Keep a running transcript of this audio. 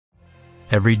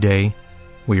Every day,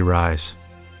 we rise,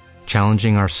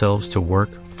 challenging ourselves to work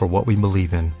for what we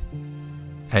believe in.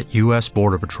 At U.S.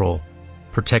 Border Patrol,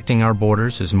 protecting our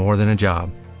borders is more than a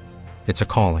job. It's a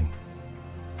calling.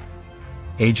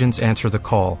 Agents answer the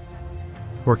call,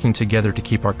 working together to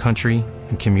keep our country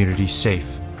and communities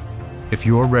safe. If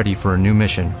you are ready for a new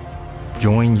mission,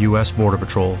 join U.S. Border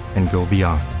Patrol and go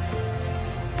beyond.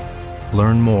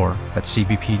 Learn more at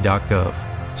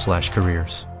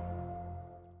cbp.gov/careers.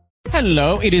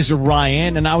 Hello, it is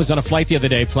Ryan, and I was on a flight the other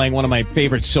day playing one of my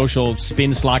favorite social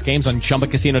spin slot games on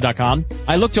ChumbaCasino.com.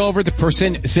 I looked over the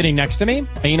person sitting next to me,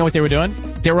 and you know what they were doing?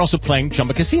 They were also playing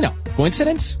Chumba Casino.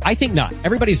 Coincidence? I think not.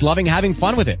 Everybody's loving having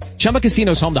fun with it. Chumba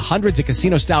Casino is home to hundreds of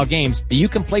casino-style games that you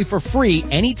can play for free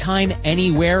anytime,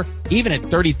 anywhere, even at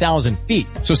 30,000 feet.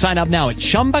 So sign up now at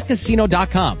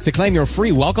ChumbaCasino.com to claim your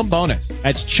free welcome bonus.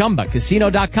 That's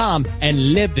ChumbaCasino.com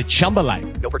and live the Chumba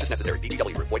life. No purchase necessary.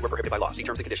 VGW. Void where prohibited by law. See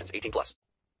terms and conditions. 18+.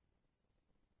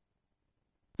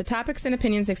 The topics and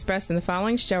opinions expressed in the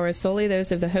following show are solely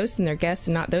those of the host and their guests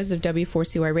and not those of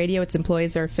W4CY Radio, its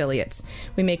employees, or affiliates.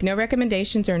 We make no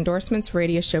recommendations or endorsements for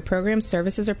radio show programs,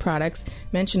 services, or products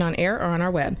mentioned on air or on our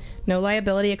web. No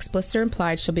liability, explicit or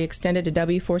implied, shall be extended to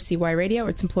W4CY Radio or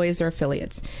its employees or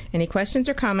affiliates. Any questions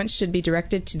or comments should be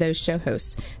directed to those show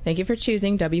hosts. Thank you for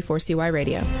choosing W4CY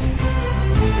Radio.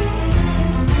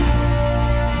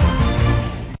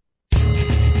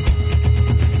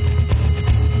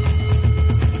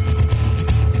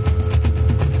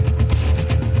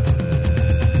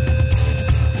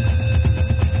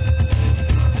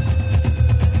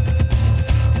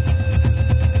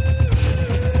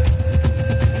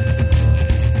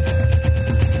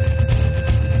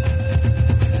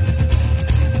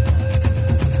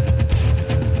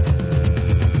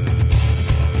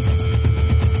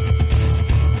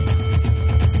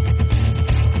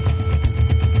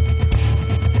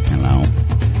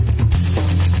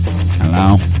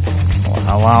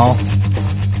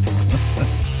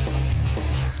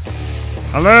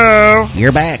 Hello.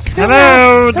 You're back.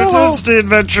 Hello. This is the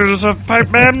Adventures of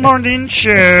Pipeman Morning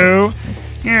Show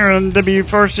here on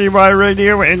W4CY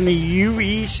Radio and the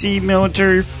UEC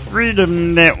Military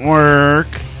Freedom Network.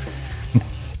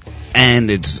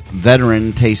 And it's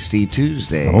Veteran Tasty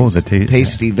Tuesdays. Oh, the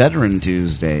Tasty Veteran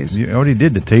Tuesdays. You already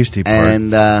did the tasty part.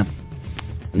 And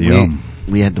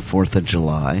we had the 4th of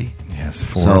July. Yes,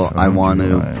 4th So of I want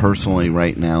July. to personally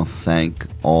right now thank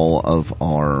all of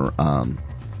our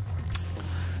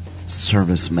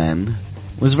servicemen.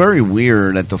 It was very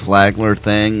weird at the Flagler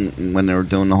thing when they were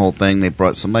doing the whole thing. They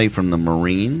brought somebody from the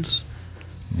Marines.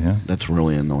 Yeah. That's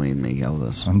really annoying me,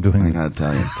 Elvis. I'm doing I gotta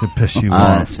tell you. to piss you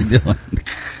off.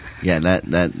 Yeah,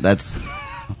 that's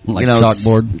like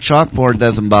chalkboard. Chalkboard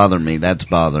doesn't bother me. That's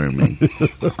bothering me.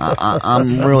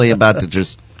 I'm really about to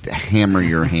just hammer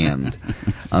your hand.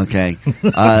 Okay.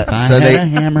 So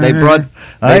they brought.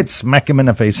 I'd smack him in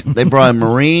the face. They brought a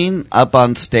Marine up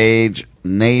on stage,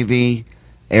 Navy,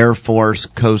 Air Force,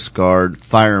 Coast Guard,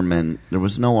 firemen. There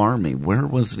was no Army. Where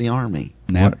was the Army?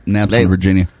 Napson,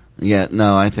 Virginia. Yeah,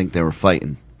 no, I think they were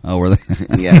fighting. Oh, were they?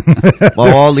 Yeah.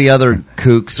 Well, all the other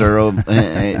kooks are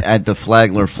at the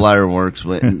Flagler fireworks.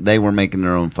 They were making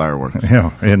their own fireworks. Yeah,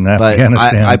 in but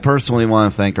Afghanistan. I personally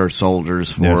want to thank our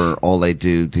soldiers for all they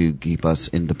do to keep us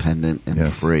independent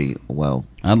and free. Well,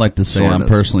 I'd like to say I'm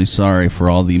personally sorry for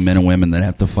all the men and women that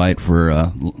have to fight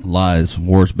for lies,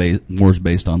 wars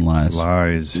based on lies.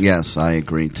 Lies. Yes, I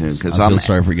agree too. Because I feel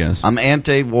sorry for you guys. I'm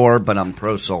anti-war, but I'm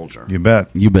pro-soldier. You bet.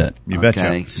 You bet. You betcha.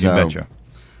 Okay, you so, betcha.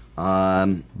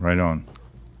 Right on.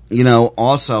 You know,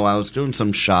 also, I was doing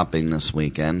some shopping this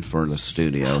weekend for the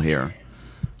studio here.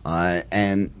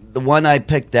 And the one I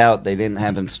picked out, they didn't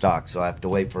have in stock, so I have to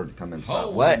wait for it to come in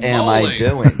stock. What am I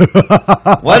doing?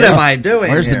 What am I doing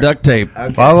Where's here? the duct tape?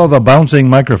 Okay. Follow the bouncing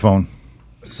microphone.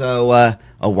 So,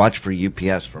 watch for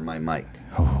UPS for my mic.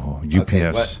 Oh, UPS.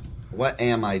 Okay, what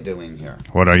am I doing here?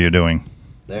 What are you doing?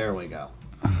 There we go.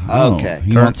 Oh, Okay.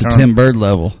 He wants a Tim Bird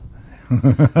level.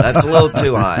 That's a little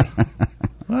too high.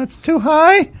 That's too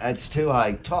high. That's too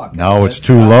high. Talk. No, it's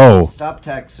too low. Stop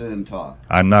texting and talk.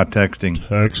 I'm not texting.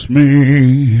 Text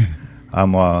me.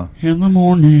 I'm in the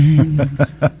morning.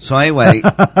 So anyway,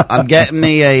 I'm getting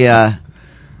me a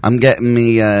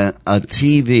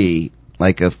TV,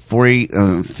 like a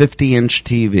 50-inch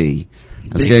TV.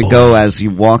 It's going to go as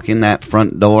you walk in that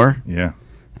front door. Yeah.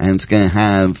 And it's going to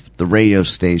have the radio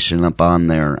station up on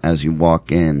there as you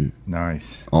walk in.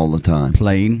 Nice. All the time.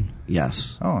 Playing?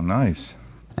 Yes. Oh, nice.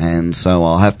 And so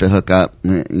I'll have to hook up,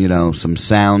 some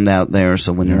sound out there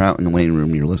so when you're out in the waiting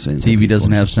room, you're listening. TV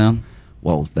doesn't have sound?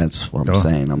 Well, that's what I'm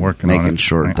saying. I'm working making on it.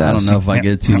 sure it I does. don't know if I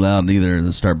get it too loud either.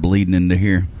 It'll start bleeding into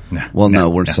here. Well, no,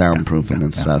 we're soundproofing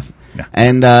and stuff.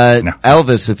 And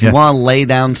Elvis, if you want to lay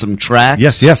down some tracks.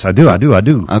 Yes, I do.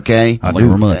 Okay. I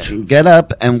do. Much. Get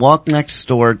up and walk next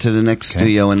door to the next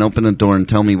studio and open the door and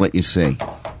tell me what you see.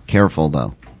 Careful,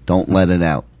 though. Don't let it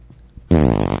out.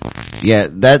 Yeah,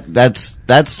 that's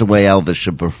the way Elvis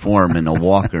should perform in a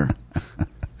walker.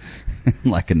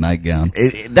 Like a nightgown.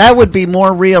 That would be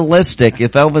more realistic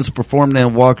if Elvis performed in a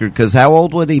walker, because how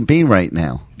old would he be right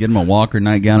now? Get him a walker,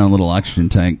 nightgown, and a little oxygen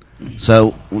tank.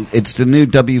 So it's the new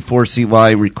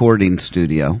W4CY recording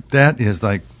studio. That is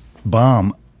like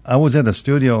bomb. I was at a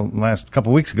studio last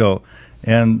couple weeks ago,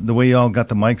 and the way y'all got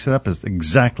the mic set up is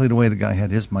exactly the way the guy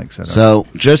had his mic set up. So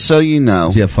just so you know.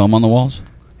 Does he have foam on the walls?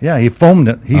 Yeah, he foamed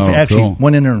it. He actually cool.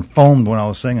 went in there and foamed when I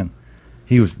was singing.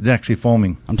 He was actually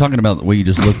foaming. I'm talking about the way you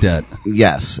just looked at.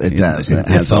 Yes, it does.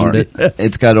 It foamed it?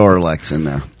 It's got Orlex in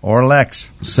there. Orlex.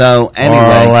 So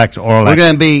anyway, Orlex. we're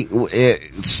going to be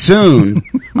soon.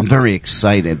 I'm very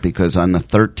excited because on the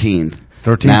 13th.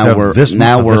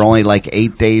 We're only like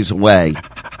 8 days away.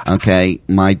 Okay,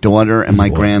 my daughter and my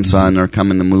grandson are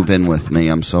coming to move in with me.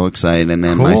 I'm so excited. And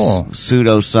then my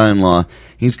pseudo son-in-law,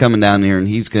 he's coming down here and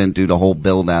he's going to do the whole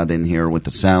build out in here with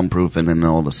the soundproofing and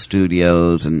all the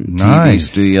studios and TV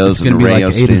studios and the radio.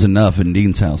 It's going to be like 8 is enough in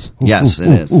Dean's house. Yes, it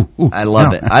is. I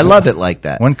love it. I love it like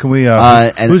that. When can we?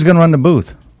 Who's going to run the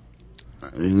booth?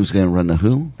 Who's going to run the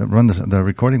who? Run the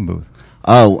recording booth.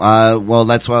 Well,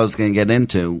 that's what I was going to get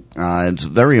into. It's a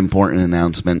very important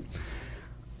announcement.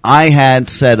 I had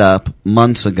set up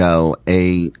months ago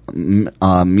a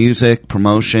music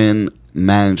promotion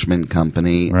management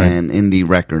company and indie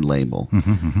record label.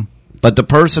 But the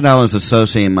person I was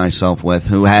associating myself with,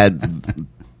 who had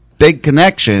big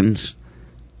connections,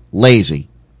 lazy.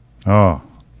 Oh.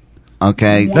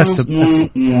 Okay?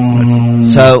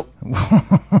 So,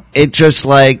 it just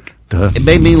like... It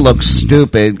made me look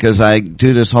stupid because I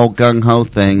do this whole gung-ho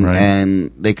thing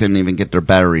and they couldn't even get their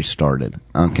battery started,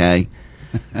 okay?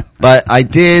 But I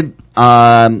did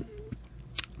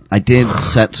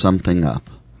set something up.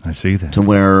 I see that. To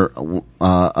where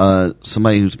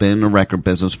somebody who's been in the record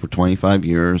business for 25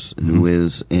 years, who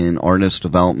is in artist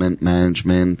development,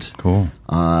 management,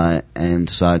 and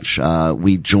such,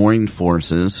 we joined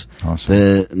forces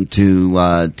to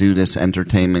do this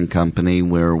entertainment company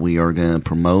where we are going to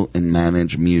promote and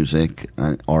manage music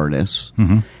artists.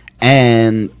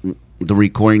 And the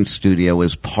recording studio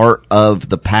is part of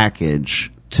the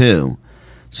package, too.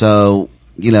 So,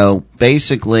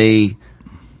 basically...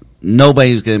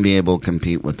 nobody's going to be able to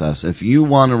compete with us. If you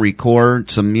want to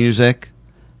record some music,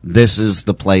 this is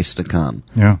the place to come.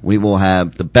 Yeah. We will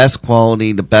have the best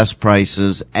quality, the best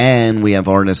prices, and we have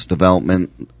artist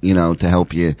development, to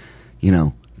help you,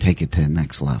 take it to the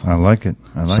next level. I like it.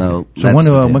 So when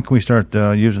can we start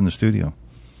using the studio?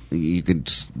 You could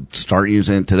start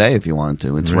using it today if you want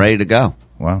to. It's ready to go.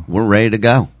 Wow. We're ready to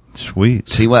go. Sweet.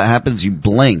 See what happens? You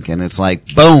blink, and it's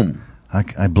like, boom.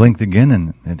 I blinked again,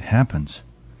 and it happens.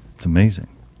 It's amazing.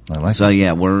 I like it. So,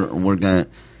 yeah, we're going to...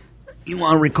 You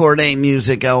want to record any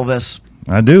music, Elvis?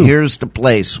 I do. Here's the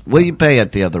place. What do you pay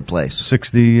at the other place?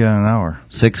 $60 an hour.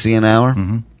 $60 an hour?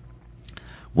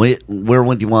 Mm-hmm. Where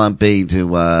would you want to be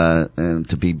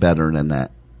to be better than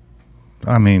that?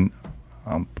 I mean...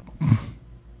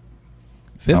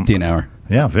 $50 an hour.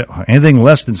 Yeah, anything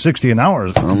less than $60 an hour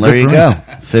is well, there you go.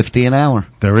 $50 an hour.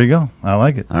 There we go. I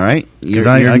like it. All right. Your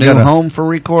new home for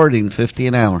recording, $50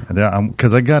 an hour.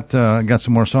 Because I got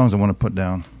some more songs I want to put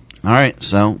down. All right.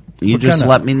 So you just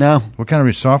let me know. What kind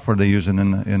of software are they using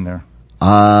in there?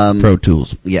 Pro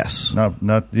Tools. Yes.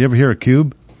 Do you ever hear a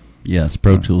Cube? Yes,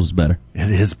 Pro Tools is better. It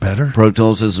is better? Pro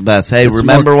Tools is the best. Hey,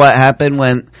 remember what happened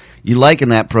when you liking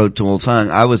that Pro Tools, huh?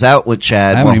 I was out with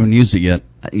Chad. I haven't even used it yet.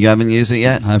 You haven't used it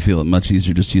yet? I feel it much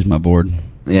easier just to use my board.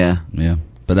 Yeah. Yeah.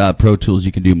 But Pro Tools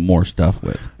you can do more stuff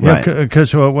with. Yeah, because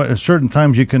certain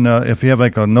times you can, if you have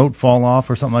like a note fall off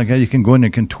or something like that, you can go in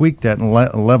and can tweak that and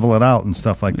level it out and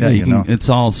stuff like that. Yeah, it's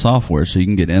all software, so you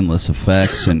can get endless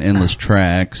effects and endless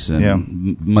tracks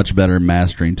and much better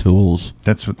mastering tools.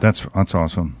 That's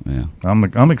awesome. Yeah,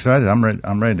 I'm excited.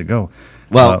 I'm ready to go.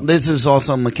 Well, this is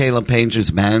also Michaela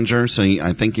Page's manager, so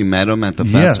I think you met him at the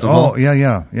festival. Oh,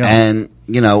 yeah. And,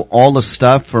 all the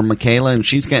stuff for Michaela, and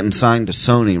she's getting signed to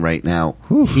Sony right now,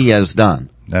 he has done.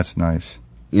 That's nice.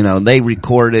 They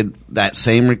recorded that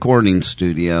same recording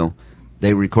studio.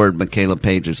 They recorded Michaela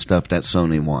Page's stuff that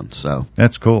Sony wants, so.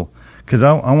 That's cool. Because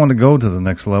I want to go to the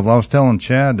next level. I was telling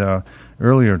Chad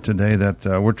earlier today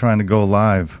that we're trying to go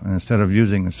live. And instead of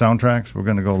using soundtracks, we're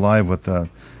going to go live with a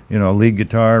lead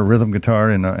guitar, rhythm guitar,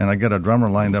 and I got a drummer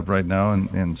lined up right now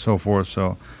and so forth.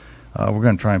 So we're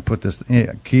going to try and put this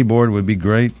keyboard would be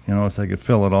great, if I could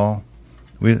fill it all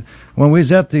When we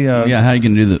was at the yeah, how you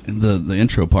going to do the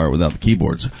intro part without the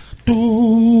keyboards?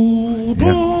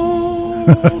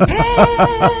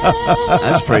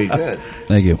 That's pretty good.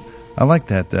 Thank you. I like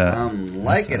that. I'm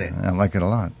liking it. I like it a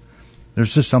lot.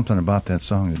 There's just something about that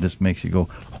song that just makes you go.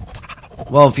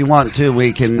 Well, if you want to,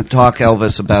 we can talk,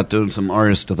 Elvis, about doing some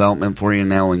artist development for you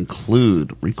now.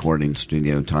 Include recording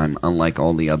studio time, unlike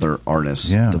all the other artist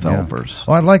developers. Yeah.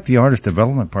 Well, I like the artist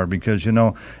development part because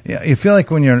you feel like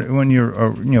when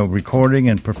you're recording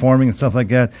and performing and stuff like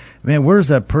that. Man, where's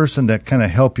that person that kind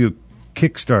of help you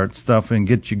kickstart stuff and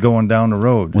get you going down the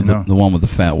road? With the one with the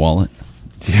fat wallet.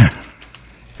 Yeah.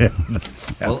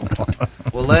 Well,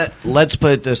 let's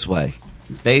put it this way.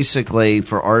 Basically,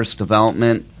 for artist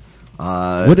development.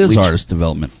 What is artist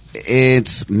development?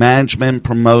 It's management,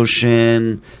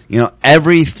 promotion,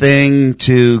 everything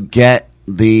to get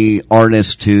the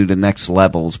artist to the next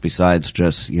levels besides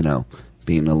just,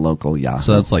 being a local Yahoo.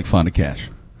 So that's like Fonda Cash?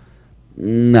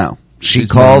 No. She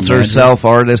calls herself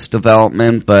artist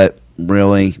development, but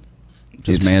really...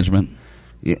 Just management?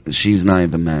 Yeah, she's not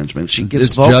even management. She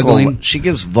gives juggling? She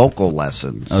gives vocal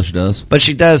lessons. Oh, she does? But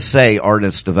she does say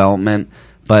artist development,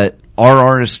 but... Our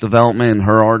artist development and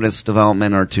her artist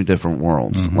development are two different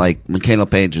worlds. Mm-hmm. Like, Michaela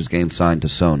Page is getting signed to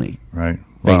Sony. Right.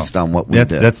 Based on what we did.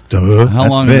 That's big. How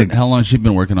long has she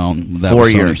been working on that? 4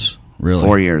 years. Really?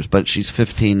 4 years. But she's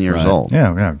 15 years old.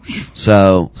 Yeah.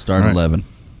 So. Started 11.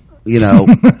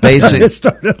 Basic. It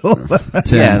started 11.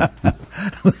 10. Yeah.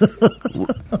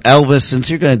 Elvis, since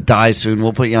you're going to die soon,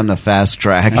 we'll put you on the fast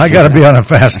track. I got to be on a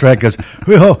fast track because,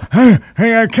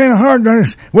 hey, I can't hard.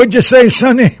 What'd you say,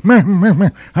 Sonny?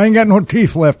 I ain't got no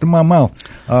teeth left in my mouth.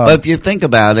 But if you think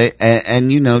about it,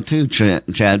 and too,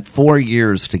 Chad, 4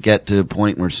 years to get to the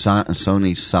point where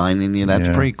Sony's signing you, that's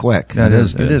pretty quick. It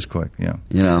is quick, yeah.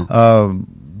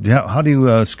 How do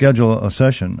you schedule a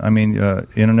session? I mean,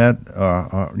 internet,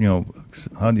 how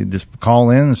do you just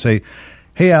call in and say,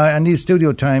 hey, I need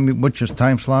studio time. What's your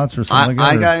time slots or something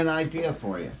like that? I got an idea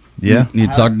for you. Yeah? You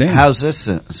talk to Dan. How's this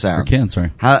sound? Or Ken,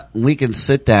 sorry. We can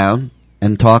sit down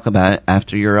and talk about it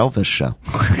after your Elvis show.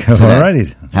 All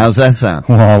righty. How's that sound?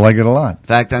 Well, I like it a lot. In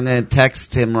fact, I'm going to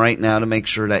text him right now to make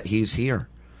sure that he's here.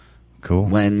 Cool.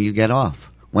 When you get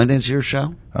off. When is your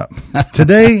show?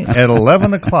 Today at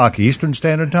 11 o'clock Eastern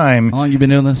Standard Time. How long you been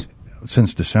doing this?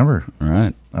 Since December. All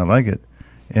right. I like it.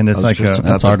 And it's like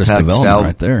that's artist development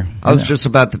right there. I was just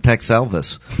about to text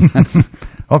Elvis.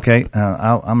 Okay,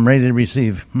 I'm ready to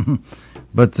receive.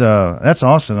 But that's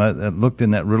awesome. I looked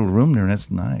in that little room there, and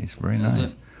that's nice. Very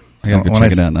nice. I got to go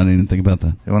check it out. I didn't even think about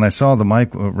that. When I saw the mic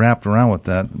wrapped around with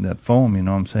that foam,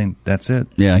 I'm saying, that's it.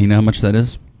 Yeah, you know how much that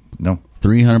is? No.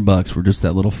 $300 for just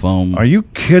that little foam. Are you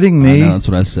kidding me? I know, that's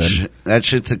what I said. That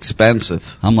shit's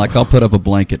expensive. I'm like, I'll put up a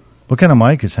blanket. What kind of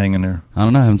mic is hanging there? I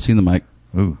don't know. I haven't seen the mic.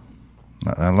 Ooh.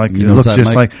 I like it. It looks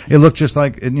just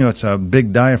like it's a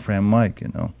big diaphragm mic,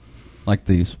 Like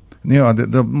these.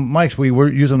 The mics we were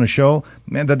using on the show,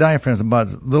 man, the diaphragm's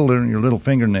about littler than your little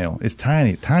fingernail. It's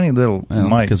tiny little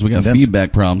mic. Because we got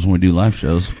feedback problems when we do live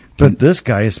shows. But this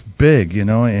guy is big,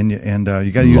 and you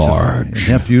got to use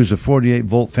you have to use a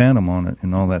 48-volt Phantom on it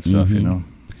and all that stuff,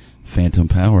 Phantom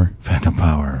power. Phantom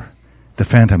power. The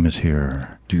Phantom is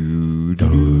here. Do.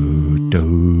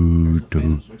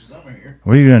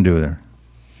 What are you going to do there?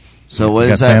 So what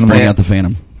is that? Bring out the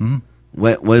Phantom. Hmm?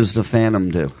 What does the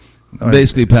Phantom do?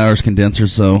 Basically powers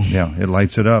condensers, so... Yeah, it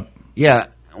lights it up. Yeah,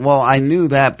 well, I knew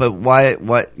that, but why?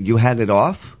 What, you had it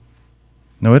off?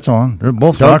 No, it's on. They're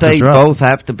both Don't rockers they are up. both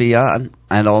have to be on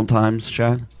at all times,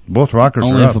 Chad? Both rockers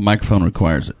Only are if up. a microphone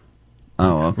requires it.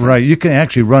 Oh, okay. Right, you can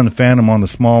actually run the Phantom on the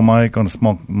small mic, on a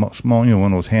small, one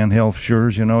of those handheld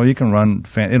Sures, you can run,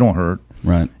 it don't hurt.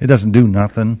 Right. It doesn't do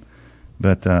nothing.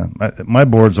 But my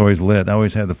board's always lit. I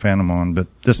always have the Phantom on, but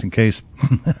just in case,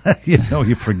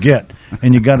 you forget.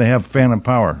 And you got to have Phantom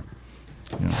power.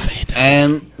 Phantom.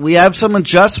 And we have some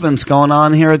adjustments going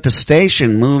on here at the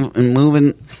station,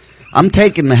 moving. I'm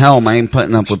taking the helm. I ain't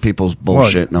putting up with people's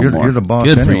bullshit no more. You're the boss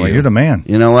Good for anyway. you. You're the man.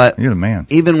 You know what? You're the man.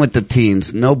 Even with the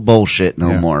teens, no bullshit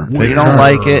no more. If Take you it don't hard.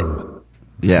 like it,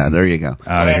 yeah, there you go.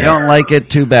 Outta If you here. don't like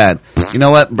it, too bad. You know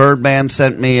what? Birdman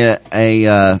sent me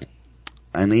an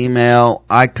email.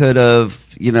 I could have,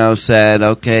 said,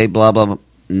 okay, blah, blah, blah.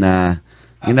 Nah.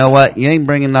 You know what? You ain't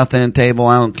bringing nothing to the table.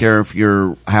 I don't care if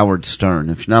you're Howard Stern.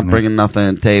 If you're not bringing nothing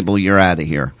to the table, you're out of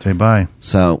here. Say bye.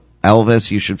 So,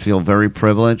 Elvis, you should feel very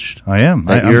privileged. I am.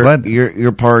 That I'm glad.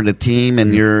 you're part of the team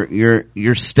and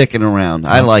you're sticking around.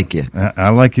 I like you. I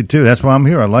like you too. That's why I'm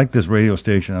here. I like this radio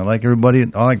station. I like everybody.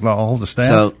 I like all the staff.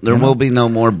 So there will be no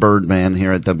more Birdman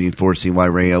here at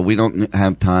W4CY Radio. We don't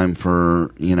have time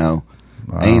for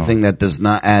Anything that does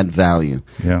not add value.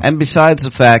 Yeah. And besides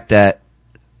the fact that,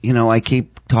 I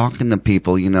keep talking to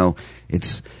people,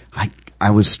 I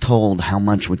was told how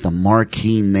much what the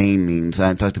marquee name means.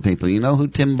 I talk to people, you know who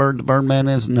Tim Bird, the Birdman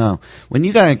is? No. When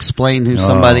you got to explain who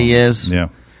somebody is,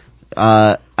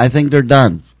 I think they're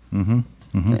done. Mm-hmm.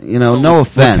 Mm-hmm. No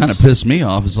offense. What kind of pissed me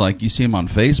off is like you see him on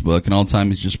Facebook, and all the time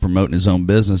he's just promoting his own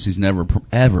business. He's never,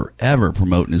 ever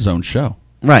promoting his own show.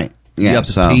 Right. Yeah, you got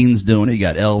the teens doing it. You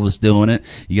got Elvis doing it.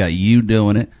 You got you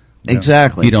doing it.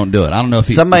 Exactly. You don't do it. I don't know if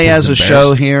somebody has a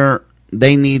show here.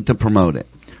 They need to promote it.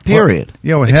 Period.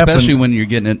 Well, what especially happened, when you're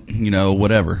getting it,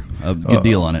 whatever, a good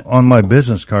deal on it. On my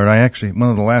business card, one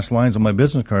of the last lines on my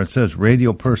business card says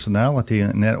radio personality,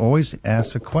 and that always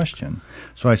asks a question.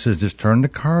 So I says, just turn the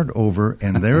card over,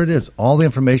 and there it is. All the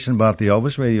information about the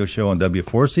Elvis Radio Show on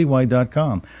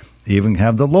W4CY.com. Even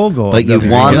have the logo. But you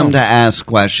want them to ask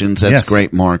questions. That's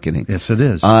great marketing. Yes, it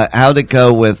is. How'd it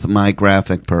go with my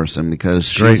graphic person? Because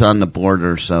she's on the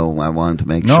border, so I wanted to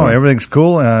make sure. No, everything's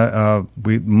cool.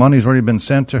 Money's already been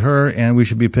sent to her, and we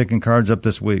should be picking cards up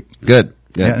this week. Good.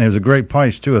 Yeah, and it was a great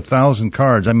price, too. 1,000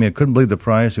 cards. I mean, I couldn't believe the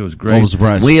price. It was great. What was the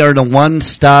price? We are the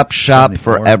one-stop shop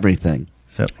 74. for everything.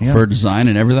 So, for design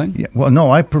and everything? Yeah. Well,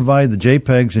 no, I provide the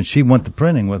JPEGs, and she went to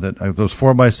printing with it. Those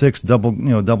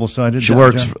 4x6 double-sided.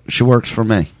 She works for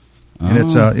me. And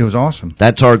it was awesome.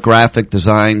 That's our graphic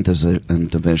design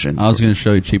division. I was going to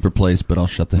show you cheaper place, but I'll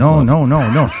shut the hell up.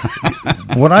 No.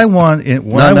 What I want...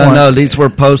 No. These were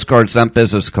postcards, not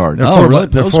business cards. They're really?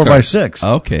 They're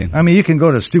 4x6. Okay. I mean, you can go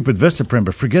to stupid Vistaprint,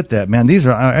 but forget that, man. These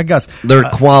are... I got... They're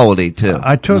quality, too.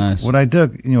 I took... Nice. What I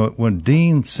did, when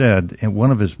Dean said in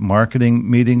one of his marketing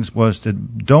meetings was to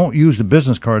don't use the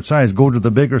business card size, go to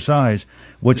the bigger size,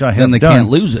 which I have done. Then they can't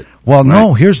lose it. Well,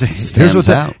 no, here's what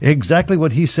out. Exactly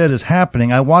what he said is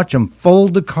happening. I watch them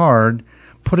fold the card,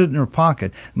 put it in their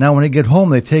pocket. Now, when they get home,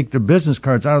 they take their business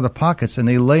cards out of the pockets and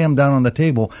they lay them down on the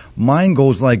table. Mine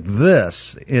goes like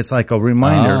this. It's like a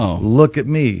reminder. Oh. Look at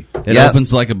me. It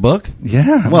opens like a book?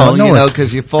 Yeah. Well,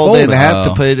 because you fold it and have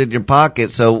to put it in your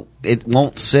pocket, so it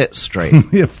won't sit straight.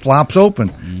 It flops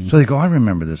open. So they go, I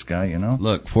remember this guy,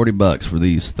 Look, $40 for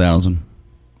these 1,000.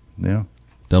 Yeah.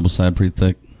 Double side, pretty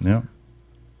thick. Yeah.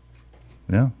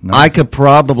 Yeah. No. I could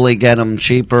probably get them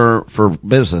cheaper for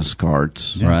business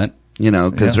cards. Yeah. Right.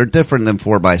 Because they're different than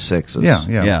 4x6s.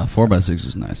 Yeah. 4x6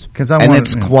 is nice. And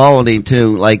it's quality,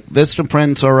 too. Like,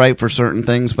 Vistaprint's all right for certain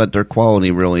things, but their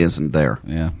quality really isn't there.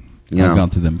 Yeah. I've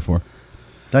gone through them before.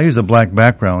 I use a black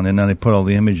background, and then they put all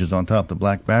the images on top of the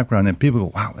black background, and people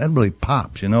go, wow, that really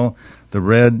pops, The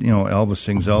red, Elvis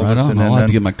sings Elvis. Right on. And I'll have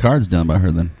to get my cards done by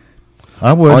her then.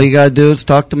 I would. All you got to do is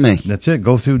talk to me. That's it.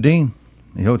 Go through Dean.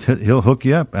 He'll hook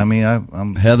you up. I mean,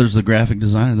 I'm Heather's the graphic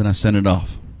designer, then I send it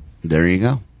off. There you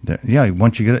go. Yeah,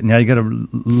 once you get it, now you got a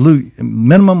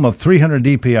minimum of 300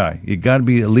 DPI. You got to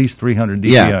be at least 300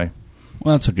 DPI. Yeah.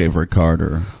 Well, that's okay for a card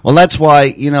or. Well, that's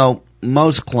why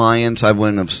most clients I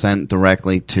wouldn't have sent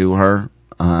directly to her.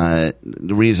 The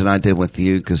reason I did with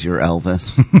you because you're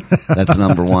Elvis. That's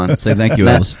number one. Say thank you,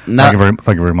 Elvis.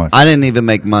 Thank you very much. I didn't even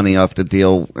make money off the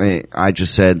deal. I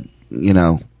just said,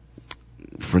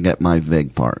 forget my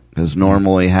VIG part because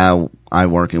normally how I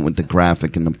work it with the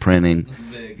graphic and the printing,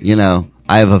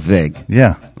 I have a VIG.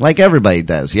 Yeah. Like everybody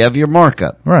does. You have your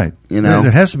markup. Right.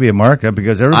 There has to be a markup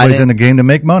because everybody's in the game to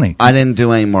make money. I didn't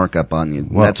do any markup on you.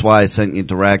 Well, that's why I sent you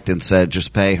direct and said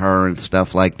just pay her and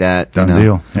stuff like that. Done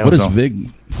deal. Yeah, what is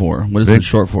VIG for? What is it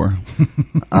short for?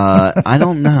 I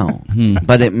don't know.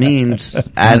 But it means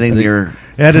adding your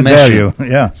added commission.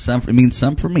 value. Yeah. It means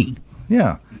some for me.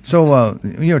 Yeah. So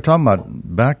you were talking about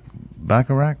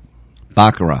Baccarat?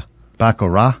 Baccarat.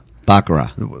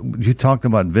 You talked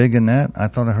about VIG in that? I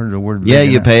thought I heard the word VIG. Yeah,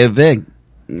 you pay a VIG.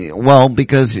 Well,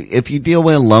 because if you deal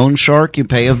with a loan shark, you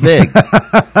pay a VIG.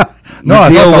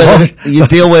 You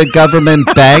deal with government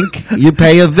bank, you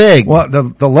pay a VIG. Well,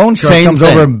 the loan shark comes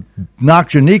over and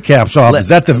knocks your kneecaps off. Is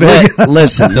that the VIG?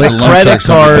 Listen, with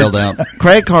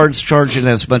credit cards charging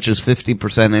as much as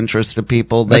 50% interest to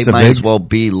people, they might as well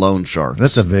be loan sharks.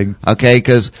 That's a VIG. Okay,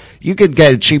 because you could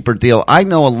get a cheaper deal. I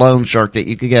know a loan shark that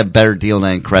you could get a better deal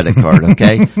than a credit card,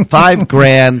 okay?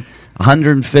 $5,000.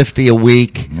 $150 a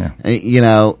week.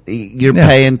 Yeah. You're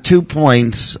paying 2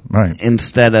 points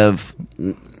instead of.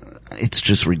 It's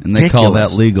just ridiculous. And they call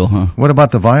that legal, huh? What about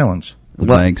the violence? The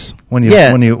banks. When you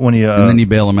and then you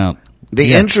bail them out.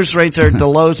 The interest rates are at the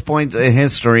lowest point in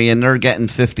history, and they're getting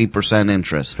 50%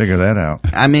 interest. Figure that out.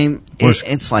 I mean,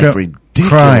 it's like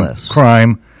ridiculous.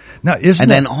 Crime. Now,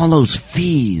 then all those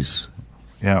fees.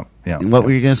 Yeah. And what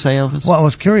were you going to say, Elvis? Well, I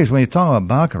was curious when you talk about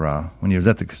Baccarat when you was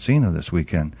at the casino this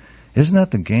weekend. Isn't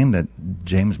that the game that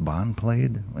James Bond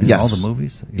played in Yes. all the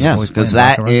movies? Yes, because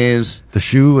that is the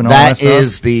shoe and all that stuff. That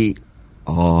is the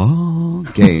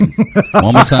game.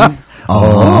 One more time.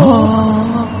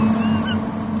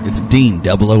 It's Dean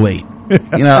 008.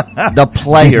 You know, the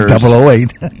players.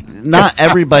 008. Not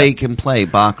everybody can play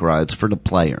Baccarat. It's for the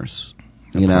players.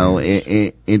 You know,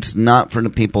 it's not for the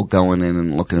people going in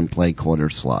and looking and play quarter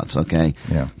slots, okay?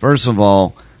 Yeah. First of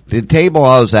all, the table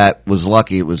I was at was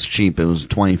lucky. It was cheap. It was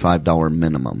 $25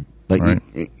 minimum. But Right.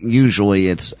 usually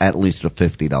it's at least a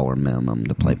 $50 minimum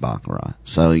to play Baccarat.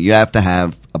 So you have to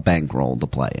have a bankroll to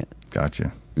play it.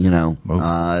 Gotcha. You know?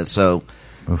 Oof. So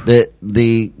Oof.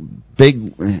 the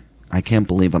big... I can't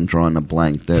believe I'm drawing a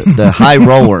blank. The high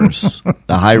rollers.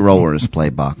 The high rollers play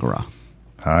Baccarat.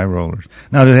 High rollers.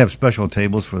 Now, do they have special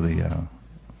tables for the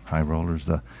high rollers?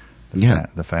 The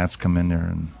fats come in there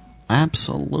and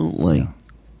absolutely. Yeah.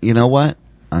 You know what?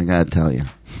 I gotta tell you,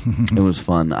 it was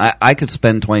fun. I could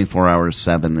spend 24 hours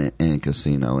 7 in a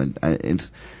casino, and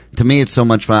it's to me it's so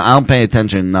much fun. I don't pay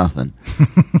attention to nothing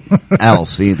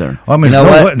else either. Well, I mean, you know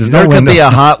what? There could window. be a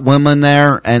hot woman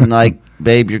there, and like.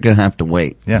 Babe, you're going to have to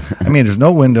wait. Yeah. I mean, there's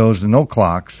no windows and no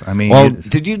clocks. I mean, well,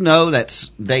 did you know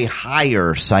that they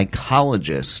hire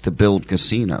psychologists to build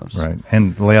casinos? Right.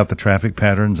 And lay out the traffic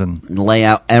patterns and lay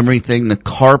out everything, the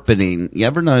carpeting. You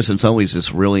ever notice it's always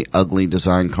this really ugly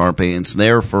design carpeting? It's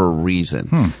there for a reason.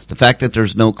 The fact that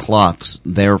there's no clocks,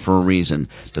 there for a reason.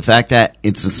 The fact that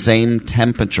it's the same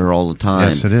temperature all the time.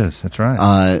 Yes, it is. That's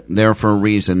right. There for a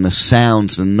reason. The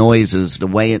sounds, the noises, the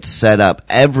way it's set up,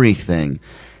 everything.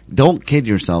 Don't kid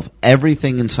yourself.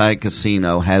 Everything inside a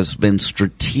casino has been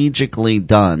strategically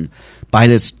done by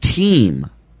this team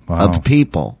of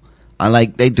people.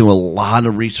 They do a lot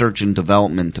of research and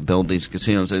development to build these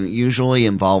casinos, and it usually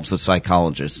involves the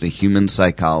psychologist, the human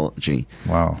psychology,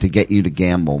 to get you to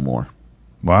gamble more.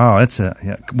 Wow,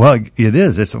 well, it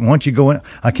is. It's once you go in.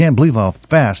 I can't believe how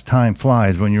fast time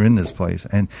flies when you're in this place,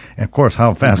 and of course,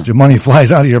 how fast your money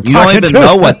flies out of your pocket. You don't even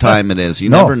know what time it is.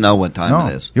 You never know what time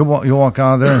it is. You walk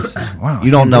out of there. And say, wow. You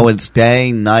don't know it's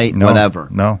day, night, whatever.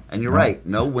 No. And you're right.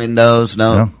 No windows.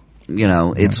 No. You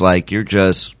know, it's like you're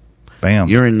just. Bam.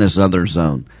 You're in this other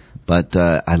zone, but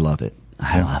I love it.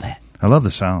 I love it. I love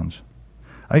the sounds.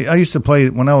 I used to play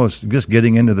when I was just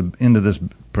getting into this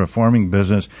performing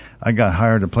business. I got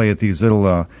hired to play at these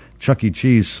little Chuck E.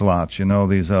 Cheese slots, you know,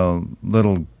 these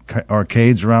little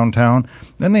arcades around town.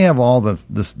 Then they have all the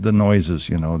noises,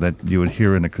 you know, that you would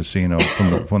hear in a casino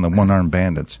from the one-armed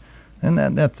bandits. And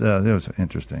that was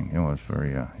interesting. It was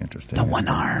very interesting. The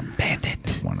one-armed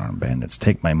bandit. One-armed bandits.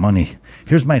 Take my money.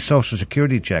 Here's my Social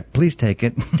Security check. Please take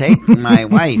it. Take my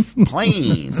wife,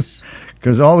 please.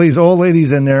 Because all these old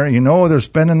ladies in there, you know, they're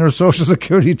spending their Social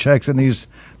Security checks in these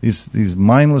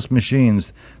mindless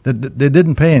machines that they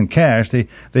didn't pay in cash.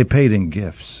 They paid in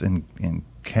gifts and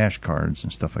cash cards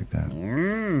and stuff like that.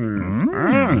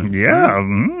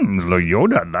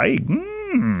 Yoda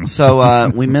like.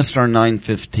 So we missed our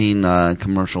 9:15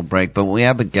 commercial break, but we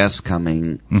have a guest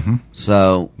coming. Mm-hmm.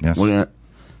 So yes.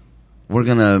 we're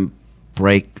gonna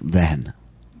break then.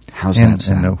 How's that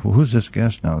sound? And who's this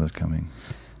guest now that's coming?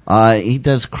 He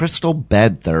does crystal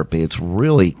bed therapy. It's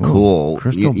really cool.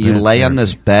 You bed lay on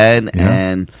this bed Yeah.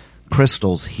 and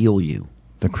crystals heal you.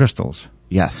 The crystals.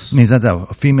 Yes. Means that's a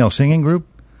female singing group?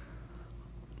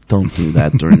 Don't do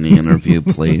that during the interview,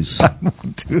 please.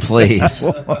 Please.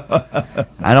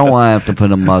 I don't want to have to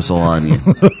put a muzzle on you.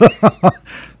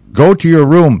 Go to your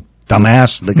room,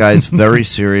 dumbass. The guy's very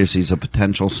serious. He's a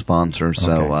potential sponsor,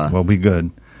 so... well, be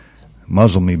good.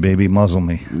 Muzzle me, baby, muzzle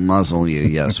me. Muzzle you,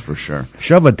 yes, for sure.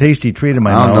 Shove a tasty treat in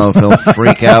my mouth. I don't know if he'll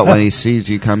freak out when he sees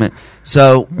you come in.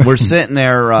 So we're sitting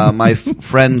there, my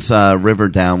friend's River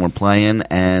Down, we're playing,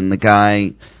 and the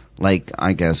guy,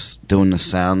 I guess, doing the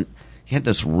sound, he had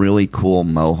this really cool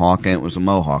mohawk, and it was a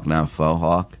mohawk, not a faux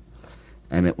hawk.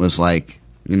 And it was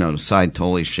the side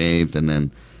totally shaved, and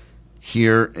then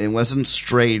here, it wasn't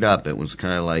straight up, it was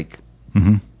kind of like...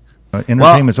 Mm-hmm.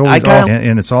 Entertainment's always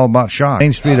and it's all about shock.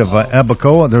 Main Street of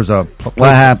Abacoa, there's a...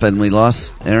 What happened? We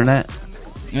lost internet?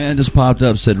 Yeah, it just popped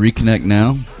up, said reconnect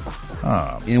now.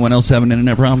 Anyone else having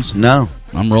internet problems? No.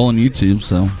 I'm rolling YouTube,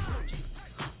 so...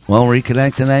 Well,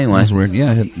 reconnecting anyway. That's weird.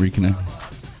 Yeah, I hit reconnect.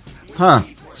 Huh.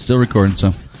 Still recording,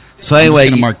 so... So anyway,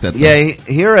 mark that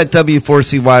here at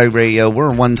W4CY Radio,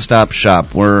 we're a one-stop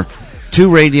shop. We're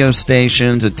 2 radio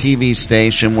stations, a TV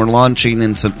station. We're launching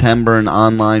in September an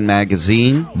online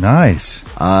magazine. Nice.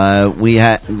 We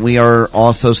are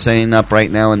also setting up right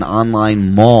now an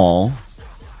online mall.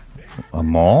 A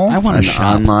mall? I want to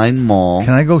shop. Online mall.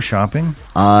 Can I go shopping?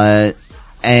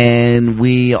 And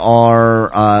we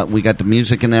are, we got the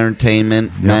music and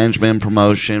entertainment, management and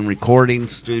promotion, recording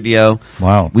studio.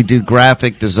 Wow. We do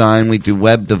graphic design. We do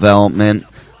web development. Do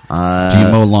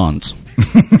you mow lawns?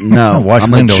 No. Wash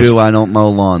I'm windows. a Jew. I don't mow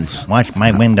lawns. Wash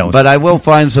my windows. But I will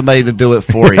find somebody to do it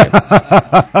for you.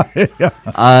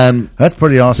 That's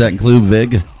pretty Does awesome. that include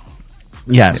VIG?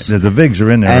 Yes. The VIGs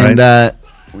are in there, And, right?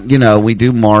 you know, we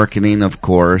do marketing, of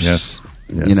course. Yes.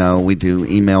 You know, we do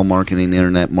email marketing,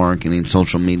 internet marketing,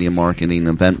 social media marketing,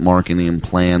 event marketing, and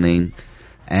planning.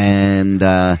 And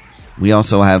we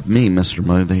also have me, Mr.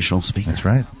 Motivational Speaker. That's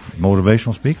right.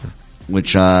 Motivational speaker.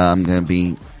 Which I'm going to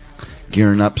be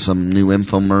gearing up some new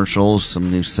infomercials,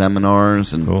 some new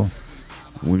seminars, and Cool.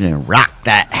 we're going to rock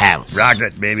that house. Rock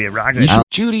it, baby. Rock it.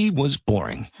 Judy was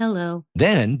boring. Hello.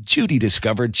 Then Judy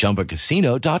discovered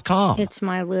ChumbaCasino.com. It's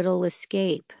my little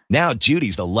escape. Now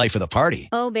Judy's the life of the party.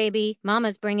 Oh, baby,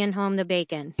 mama's bringing home the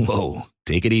bacon. Whoa,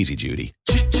 take it easy, Judy.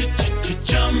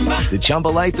 The Chumba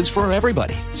life is for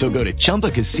everybody. So go to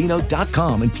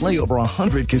ChumbaCasino.com and play over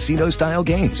 100 casino-style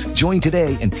games. Join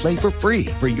today and play for free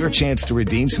for your chance to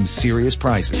redeem some serious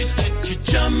prizes.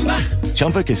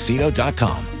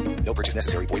 ChumbaCasino.com. No purchase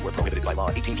necessary. Void where prohibited by law.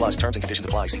 18 plus terms and conditions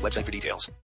apply. See website for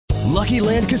details. Lucky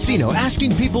Land Casino,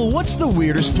 asking people, what's the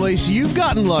weirdest place you've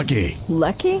gotten lucky?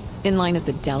 Lucky? In line at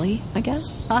the deli, I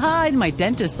guess? Aha, in my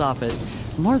dentist's office.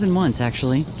 More than once,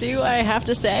 actually. Do I have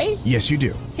to say? Yes, you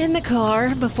do. In the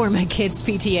car before my kids'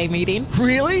 PTA meeting.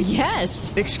 Really?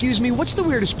 Yes. Excuse me, what's the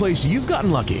weirdest place you've gotten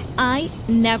lucky? I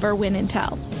never win and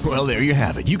tell. Well, there you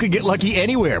have it. You can get lucky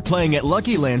anywhere, playing at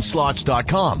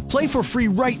LuckyLandSlots.com. Play for free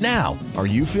right now. Are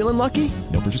you feeling lucky?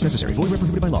 No purchase necessary. Void where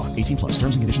prohibited by law. 18 plus.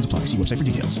 Terms and conditions apply. See website for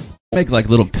details. Make like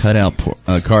little cutout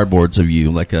cardboards of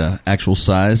you, like a actual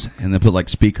size, and then put like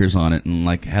speakers on it, and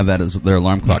like have that as their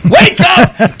alarm clock. Wake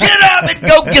up! Get up and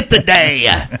go get the day!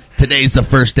 Today's the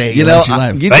first day. You know,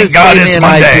 you Thank just God gave it's me an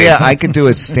Monday. idea. I could do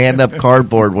a stand-up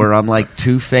cardboard where I'm like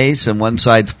Two-Face, and one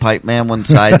side's Pipeman, one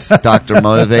side's Dr.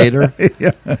 Motivator.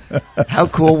 How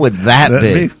cool would that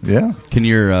be? Yeah. Can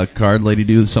your card lady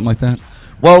do something like that?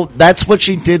 Well, that's what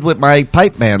she did with my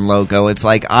Pipeman logo. It's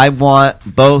like, I want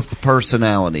both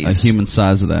personalities. A human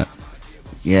size of that.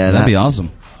 Yeah, That'd be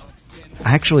awesome.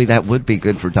 Actually, that would be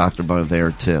good for Dr.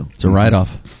 Motivator, too. It's a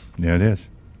write-off. Yeah, it is.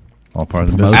 All part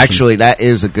of the business. Actually, that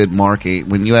is a good market.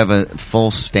 When you have a full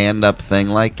stand-up thing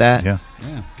like that. Yeah.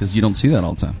 Yeah, because you don't see that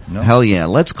all the time. No. Hell yeah.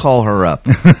 Let's call her up.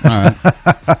 All right.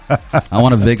 I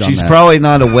want a VIG on She's that. probably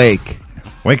not awake.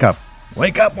 Wake up.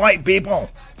 Wake up, white people.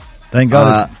 Thank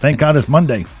God it's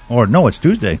Monday. Or, no, it's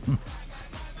Tuesday.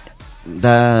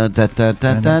 Da, da, da,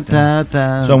 da, da, da,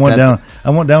 da, So I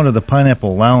went down to the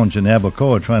Pineapple Lounge in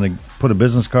Abacoa trying to put a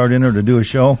business card in there to do a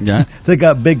show. Yeah. They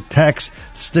got big tax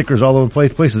stickers all over the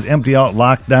place. Place is empty out,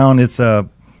 locked down. It's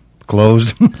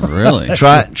closed. Really?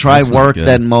 Try That's not work, good.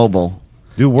 then mobile.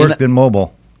 Do work, then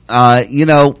mobile. You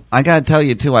know, I got to tell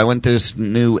you, too, I went to this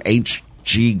new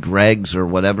H.G. Greg's or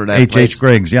whatever that place. H.H.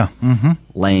 Greg's, yeah. Mm-hmm.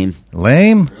 Lame.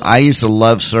 Lame? I used to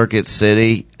love Circuit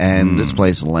City, and this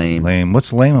place is lame. Lame.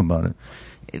 What's lame about it?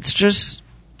 It's just,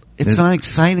 it's not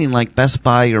exciting like Best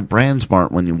Buy or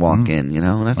BrandSmart when you walk in, you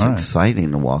know? That's All right.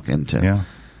 exciting to walk into. Yeah.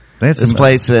 This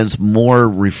place has more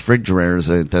refrigerators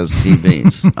than it does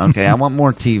TVs. Okay, I want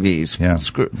more TVs. Yeah.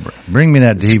 Screw, Bring me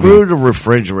that TV. screw the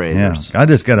refrigerators. Yeah. I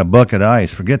just got a bucket of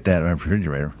ice. Forget that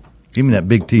refrigerator. Give me that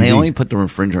big TV. They only put the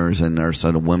refrigerators in there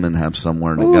so the women have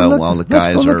somewhere to Ooh, go look- while the let's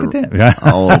guys go are look at that.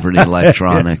 all over the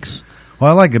electronics. Well,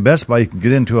 I like at Best Buy. You can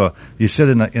get into you sit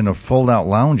in a fold-out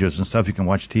lounges and stuff. You can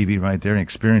watch TV right there and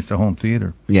experience the home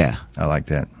theater. Yeah. I like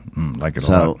that. Like it a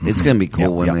So lot. it's going to be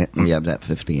cool Yeah, when yeah. we have that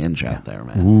 50-inch out there,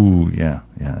 man. Ooh, yeah.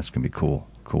 Yeah, that's going to be cool.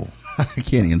 Cool. I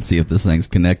can't even see if this thing's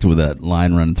connected with that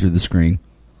line running through the screen.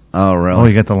 Oh, really? Oh,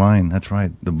 you got the line. That's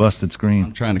right. The busted screen.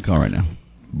 I'm trying to call right now.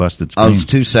 Busted I screen. was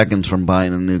 2 seconds from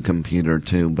buying a new computer,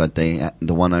 too, but the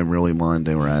one I really wanted,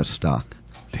 they were out of stock.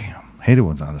 Damn. Hate it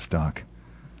when it's out of stock.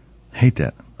 Hate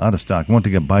that. Out of stock. Want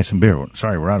to buy some beer.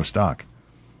 Sorry, we're out of stock.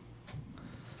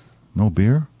 No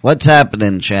beer? What's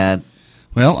happening, Chad?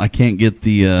 Well, I can't get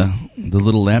the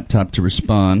little laptop to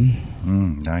respond.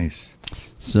 Nice.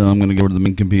 So I'm going to go to the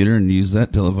main computer and use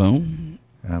that telephone.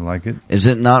 I like it. Is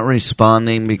it not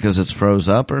responding because it's froze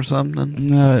up or something?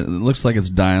 No, it looks like it's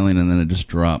dialing and then it just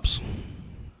drops.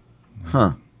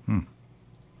 Huh.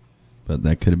 But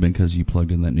that could have been because you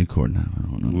plugged in that new cord. Now I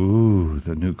don't know. Ooh,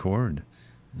 the new cord.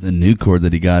 The new cord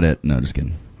that he got at. No, just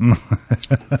kidding.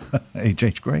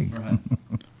 H.H. Gregg.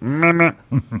 Right.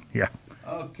 Yeah.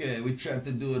 Okay, we tried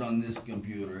to do it on this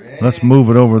computer. Let's move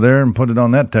it over there and put it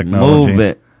on that technology. Move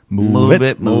it. Move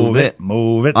it.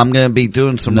 Move it. I'm going to be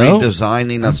doing some No,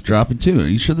 redesigning. That's dropping too. Are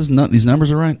you sure these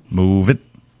numbers are right? Move it.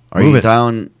 Are you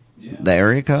dialing the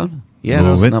area code? Yeah,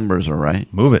 those numbers are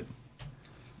right. Move it.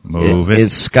 Move it.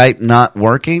 Is Skype not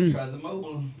working? Try the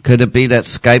mobile. Could it be that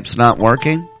Skype's not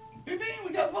working?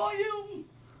 We got volume.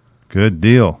 Good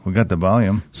deal. We got the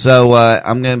volume. So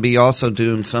I'm going to be also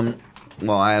doing some.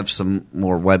 Well, I have some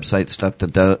more website stuff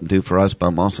to do for us, but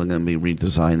I'm also going to be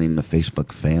redesigning the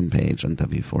Facebook fan page on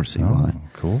W4CY. Oh,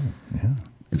 cool. Yeah.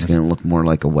 It's going to look more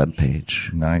like a web page.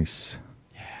 Nice.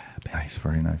 Yeah, baby. Nice.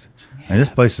 Very nice. And this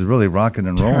place is really rocking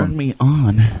and rolling. Turn me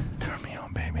on. Turn me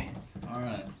on, baby. All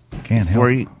right. Can't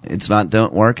help. It's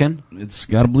not working? It's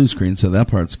got a blue screen, so that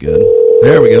part's good.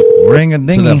 There we go.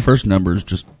 Ring-a-dingy. So that first number is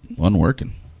just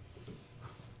unworking.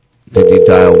 Did you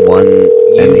dial one and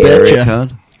the area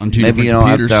code? On two Maybe you don't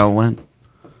have to dial one.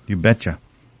 You betcha.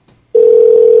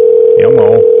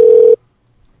 Hello.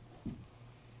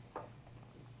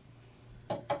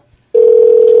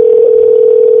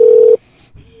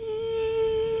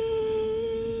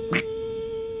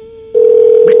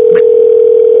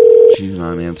 She's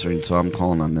not answering, so I'm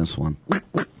calling on this one.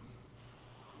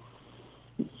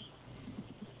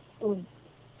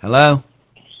 Hello?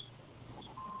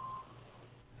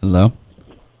 Hello?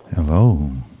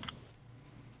 Hello.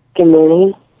 Good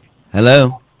morning.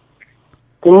 Hello?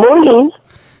 Good morning.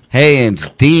 Hey, it's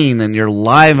Dean, and you're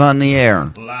live on the air.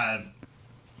 Live.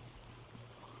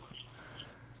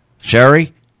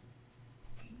 Sherry?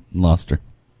 Lost her.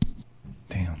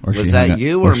 Damn. Or Was that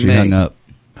you or she me? hung up.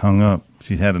 Hung up.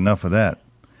 She's had enough of that.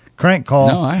 Crank call.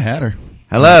 No, I had her.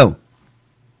 Hello?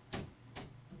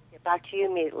 Get back to you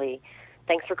immediately.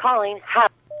 Thanks for calling. Hi.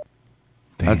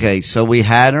 Okay, so we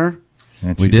had her?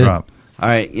 And We she did. dropped. All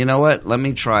right, you know what? Let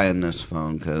me try on this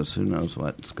phone, because who knows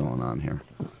what's going on here.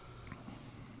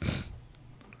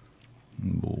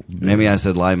 Maybe I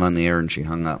said live on the air and she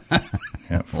hung up.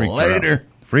 Yeah, freaked her Later.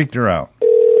 out. Freaked her out.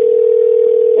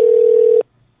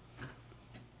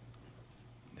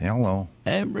 Hello.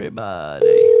 Everybody.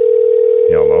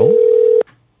 Hello.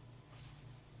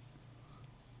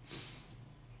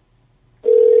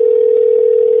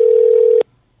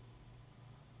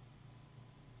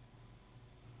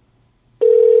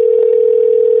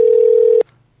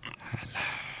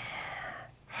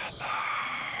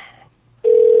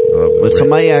 Was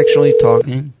somebody actually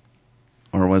talking?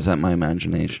 Or was that my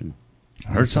imagination?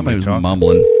 I heard somebody was talking.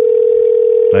 mumbling.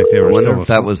 Like they were I wonder still if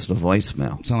that was the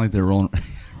voicemail. Sound like they're rolling.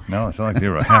 No, it sounded like they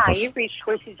were half Hi, a... you've reached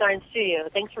Choice Design Studio.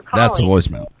 Thanks for calling. That's a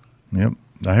voicemail. Yep.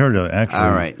 I heard it actually.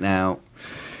 All right, now.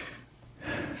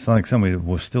 It sounded like somebody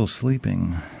was still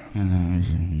sleeping.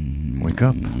 Wake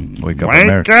up. Wake up, Wake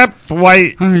America. up,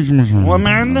 white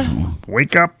woman.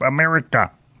 Wake up,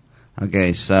 America.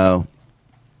 Okay, so.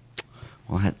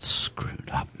 Well, that's screwed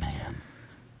up, man.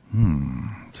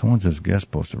 Someone says guest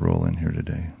supposed to roll in here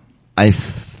today.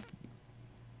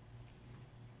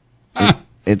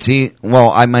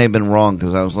 Well, I may have been wrong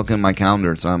because I was looking at my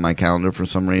calendar. It's on my calendar for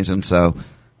some reason. So,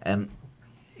 and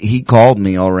he called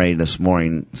me already this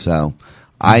morning. So,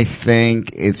 I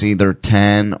think it's either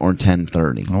 10 or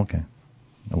 10:30. Okay,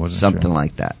 I wasn't something sure.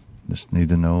 like that. Just need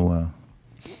to know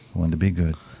when to be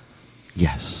good.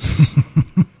 Yes.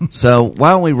 So,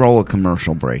 why don't we roll a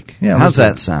commercial break? Yeah, how's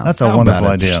that sound? That's a wonderful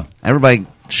idea. Everybody,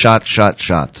 shots.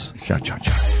 Shot.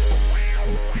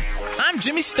 I'm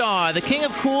Jimmy Starr, the king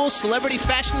of cool, celebrity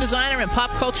fashion designer and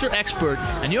pop culture expert,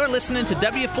 and you're listening to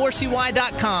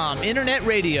W4CY.com, Internet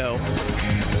Radio.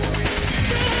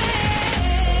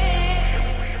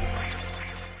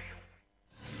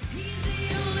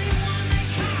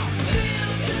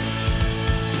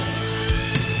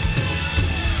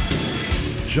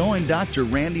 Join Dr.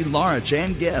 Randy Larich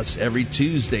and guests every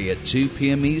Tuesday at 2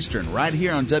 p.m. Eastern right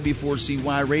here on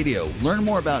W4CY Radio. Learn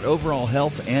more about overall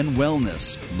health and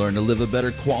wellness. Learn to live a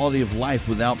better quality of life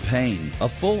without pain. A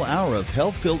full hour of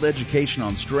health-filled education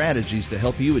on strategies to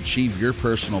help you achieve your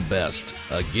personal best.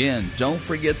 Again, don't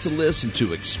forget to listen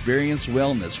to Experience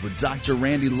Wellness with Dr.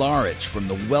 Randy Larich from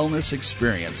the Wellness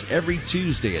Experience every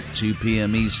Tuesday at 2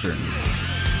 p.m. Eastern.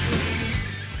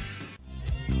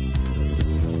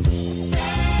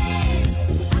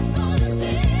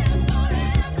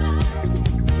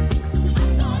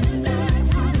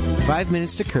 Five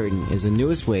Minutes to Curtain is the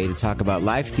newest way to talk about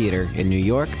live theater in New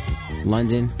York,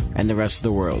 London, and the rest of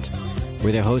the world.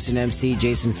 With their host and MC,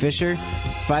 Jason Fisher,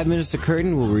 5 Minutes to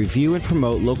Curtain will review and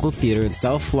promote local theater in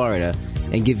South Florida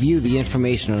and give you the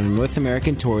information on the North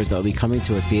American tours that will be coming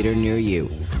to a theater near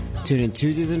you. Tune in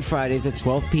Tuesdays and Fridays at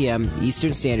 12 p.m.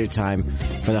 Eastern Standard Time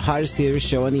for the hottest theater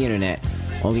show on the internet,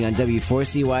 only on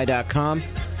W4CY.com,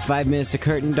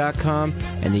 5minutestocurtain.com,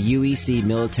 and the UEC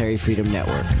Military Freedom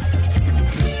Network.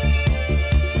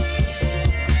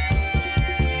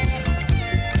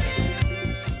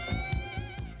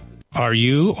 Are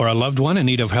you or a loved one in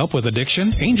need of help with addiction?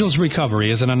 Angels Recovery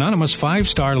is an anonymous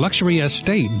 5-star luxury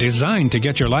estate designed to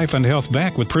get your life and health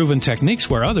back with proven techniques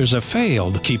where others have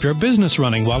failed. Keep your business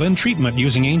running while in treatment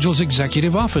using Angels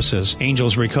executive offices.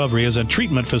 Angels Recovery is a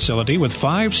treatment facility with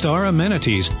 5-star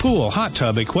amenities, pool, hot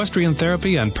tub, equestrian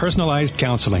therapy, and personalized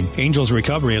counseling. Angels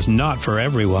Recovery is not for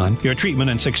everyone. Your treatment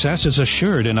and success is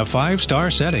assured in a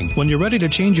 5-star setting. When you're ready to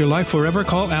change your life forever,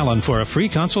 call Alan for a free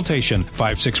consultation.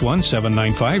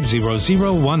 561-795-0018.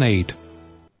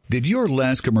 Did your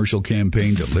last commercial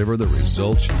campaign deliver the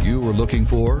results you were looking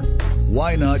for?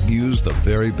 Why not use the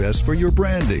very best for your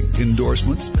branding,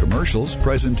 endorsements, commercials,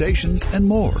 presentations, and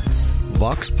more?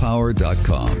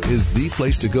 VoxPower.com is the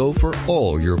place to go for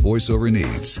all your voiceover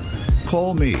needs.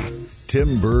 Call me,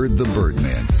 Tim Bird the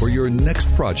Birdman, for your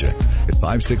next project at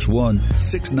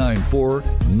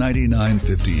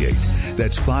 561-694-9958.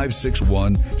 That's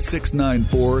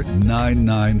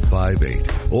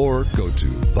 561-694-9958. Or go to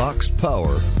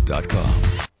VoxPower.com.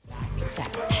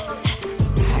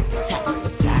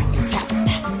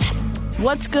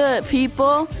 What's good,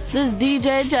 people? This is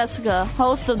DJ Jessica,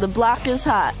 host of The Block is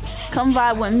Hot. Come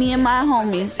vibe with me and my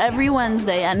homies every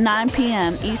Wednesday at 9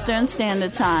 p.m. Eastern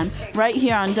Standard Time, right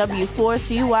here on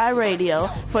W4CY Radio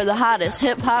for the hottest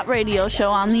hip-hop radio show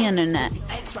on the internet.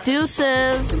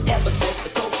 Deuces!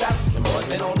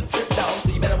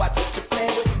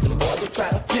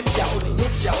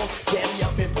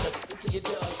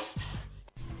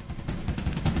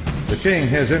 The King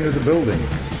has entered the building.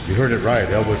 You heard it right.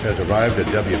 Elvis has arrived at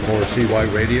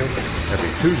W4CY Radio every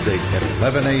Tuesday at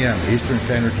 11 a.m. Eastern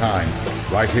Standard Time,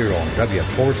 right here on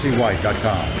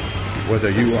W4CY.com. Whether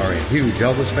you are a huge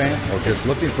Elvis fan or just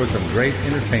looking for some great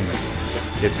entertainment,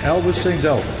 it's Elvis Sings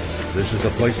Elvis. This is the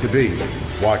place to be.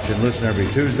 Watch and listen every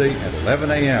Tuesday at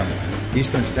 11 a.m.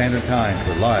 Eastern Standard Time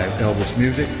for live Elvis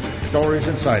music, stories,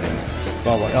 and sightings.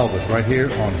 Follow Elvis right here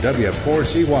on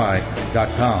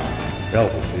W4CY.com.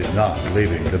 Elvis is not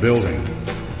leaving the building.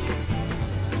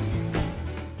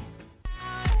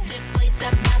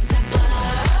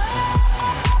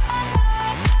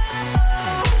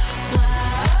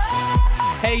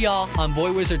 Hey y'all, I'm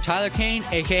Boy Wizard Tyler Kane,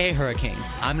 aka Hurricane.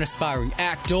 I'm an aspiring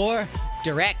actor,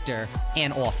 director,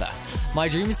 and author. My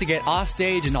dream is to get off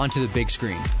stage and onto the big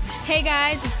screen. Hey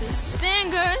guys, this is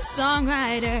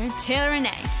singer-songwriter Taylor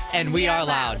Renee. And we are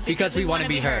loud because we want to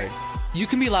be heard. You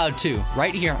can be loud too,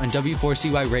 right here on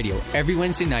W4CY Radio every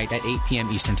Wednesday night at 8 p.m.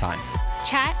 Eastern Time.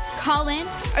 Chat, call in,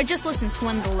 or just listen to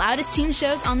one of the loudest teen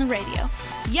shows on the radio.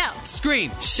 Yell, scream,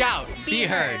 shout, be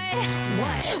heard.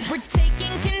 We're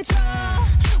taking control.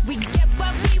 We get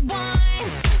what we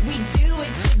want. We do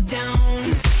what you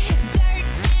don't. Dirt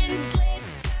and glitter.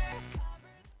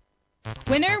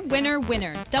 Winner, winner,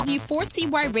 winner.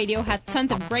 W4CY Radio has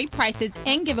tons of great prices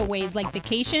and giveaways like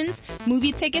vacations,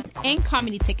 movie tickets, and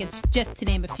comedy tickets, just to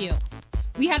name a few.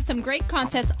 We have some great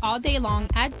contests all day long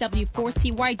at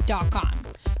W4CY.com.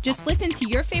 Just listen to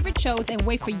your favorite shows and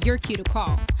wait for your cue to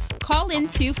call. Call in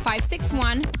to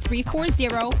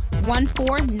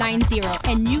 561-340-1490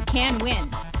 and you can win.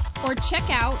 Or check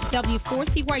out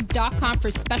W4CY.com for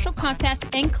special contests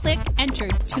and click Enter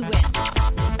to win.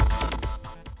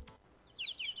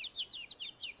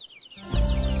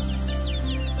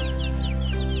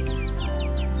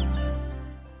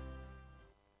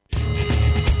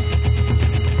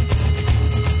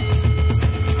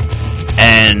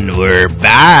 And we're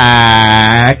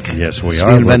back. Yes, we Steve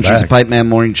are. Adventures, the Pipeman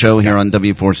Morning Show here on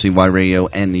W4CY Radio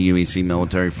and the UEC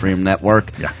Military Freedom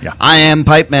Network. Yeah. I am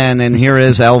Pipeman, and here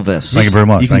is Elvis. Thank you very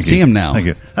much. You can see him now. Thank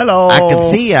you. Hello. I can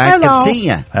see you. Hello. I can see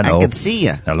you. Hello. I can see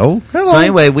you. Hello. Hello. So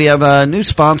anyway, we have a new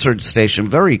sponsored station.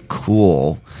 Very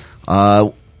cool.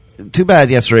 Too bad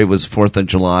yesterday was 4th of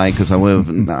July because I would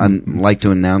have liked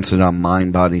to announce it on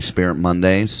Mind, Body, Spirit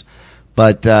Mondays.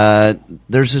 But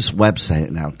there's this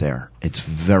website out there. It's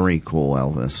very cool,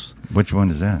 Elvis. Which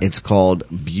one is that? It's called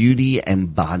Beauty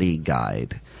and Body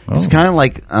Guide. Oh. It's kind of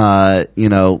like, a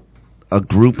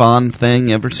Groupon thing.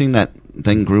 You ever seen that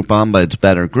thing, Groupon? But it's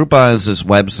better. Groupon is this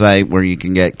website where you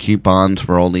can get coupons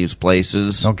for all these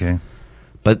places. Okay.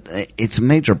 But it's a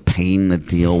major pain to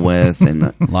deal with.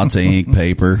 And lots of ink,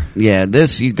 paper. Yeah,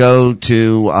 you go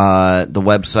to the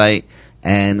website,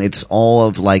 and it's all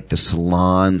of like the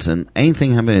salons and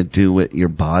anything having to do with your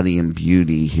body and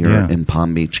beauty here in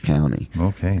Palm Beach County.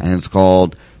 Okay. And it's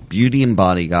called Beauty and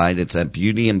Body Guide. It's at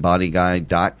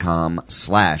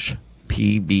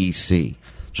beautyandbodyguide.com/PBC.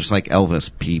 Just like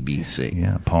Elvis, PBC.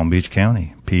 Yeah, Palm Beach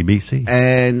County, PBC.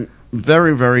 And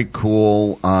very, very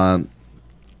cool.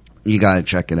 You got to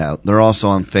check it out. They're also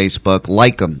on Facebook.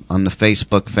 Like them on the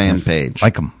Facebook fan page.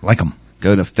 Like them.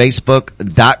 go to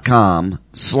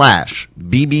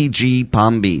facebook.com/BBG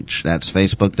Palm Beach. That's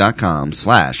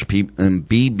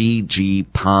facebook.com/BBG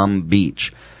Palm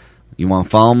Beach. You want to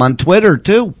follow them on Twitter,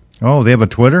 too. Oh, they have a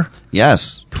Twitter?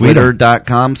 Yes.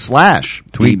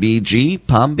 Twitter.com/BBG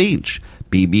Palm Beach.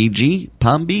 BBG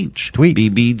Palm Beach. Tweet.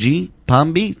 BBG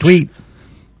Palm Beach. Tweet.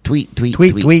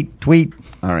 Tweet.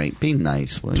 All right, be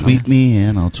nice. Will you? Tweet me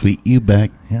and I'll tweet you back.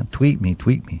 Yeah, tweet me.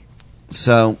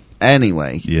 So,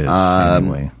 anyway. Yes,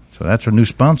 anyway. So that's our new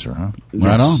sponsor, huh?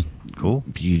 Right on. Cool.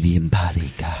 Beauty and Body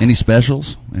Guy. Any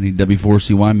specials? Any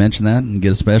W4CY mention that and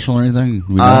get a special or anything?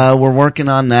 We're working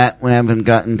on that. We haven't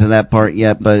gotten to that part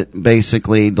yet, but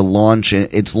basically the launch,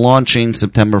 it's launching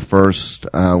September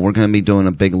 1st. We're going to be doing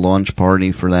a big launch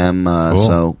party for them, Cool.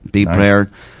 so be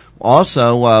prepared.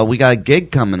 Also, we got a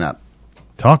gig coming up.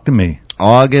 Talk to me.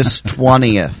 August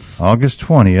 20th. August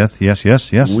 20th.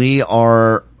 Yes. We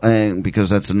are,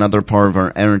 because that's another part of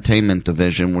our entertainment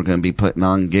division, we're going to be putting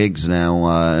on gigs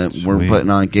now. We're putting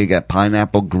on a gig at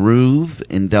Pineapple Groove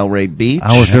in Delray Beach.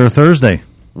 I was there Thursday.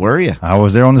 Were you? I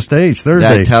was there on the stage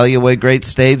Thursday. Did I tell you what a great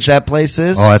stage that place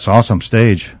is? Oh, that's awesome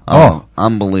stage. Oh,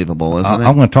 unbelievable, isn't it?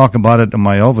 I'm going to talk about it in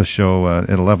my Elvis show at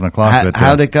 11 o'clock.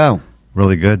 How'd it go?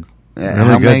 Really good.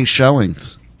 How many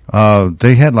showings?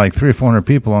 They had like 300 or 400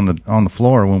 people on the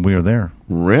floor when we were there.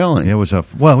 Really? It was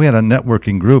we had a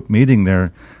networking group meeting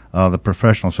there. The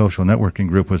professional social networking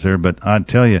group was there, but I'd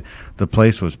tell you, the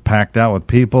place was packed out with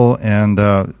people and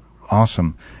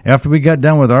awesome. After we got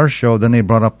done with our show, then they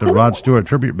brought up the Rod Stewart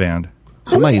tribute band.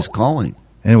 Somebody's calling.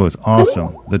 And it was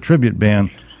awesome. The tribute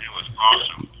band.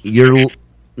 You're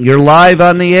live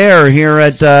on the air here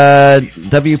at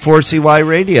W4CY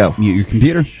Radio. Mute your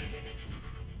computer.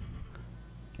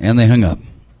 And they hung up.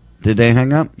 Did they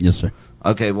hang up? Yes, sir.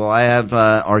 Okay, well, I have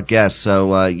our guest,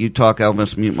 so you talk,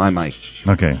 Elvis, mute my mic.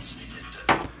 Okay.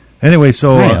 Anyway,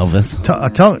 so Hi, Elvis.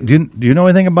 Do you know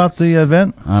anything about the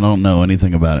event? I don't know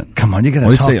anything about it. Come on, you got to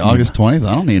talk. talk. What do you say, August 20th?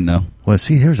 I don't even know. Well,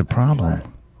 see, here's a problem.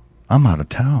 I'm out of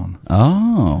town.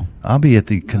 Oh. I'll be at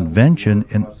the convention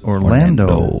in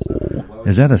Orlando.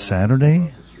 Is that a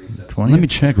Saturday? 20th? Let me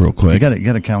check real quick. You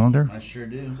got a calendar? I sure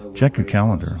do. Check your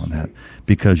calendar on that.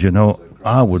 Because,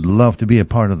 I would love to be a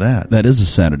part of that. That is a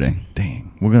Saturday.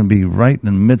 Dang. We're going to be right in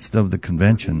the midst of the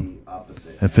convention.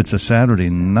 If it's a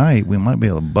Saturday night, we might be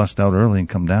able to bust out early and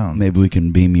come down. Maybe we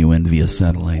can beam you in via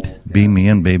satellite. Beam me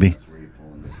in, baby.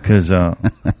 Because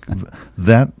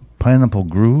that Pineapple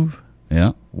Groove,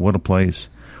 yeah, what a place.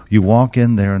 You walk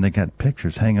in there and they got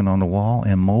pictures hanging on the wall,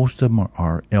 and most of them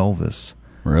are Elvis.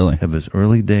 Really? Of his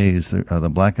early days,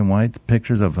 the black and white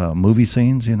pictures of movie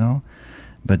scenes,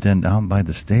 But then down by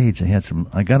the stage, they had some.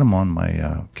 I got them on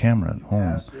my camera at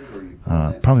home.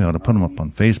 Probably ought to put them up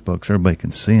on Facebook so everybody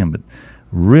can see them. But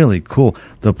really cool.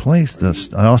 The place.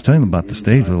 I was telling them about the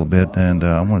stage a little bit, and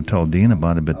I want to tell Dean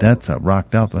about it. But that's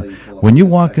rocked out. When you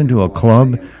walk into a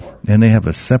club and they have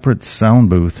a separate sound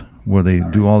booth where they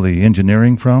do all the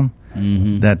engineering from,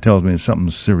 that tells me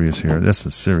something serious here. This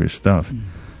is serious stuff.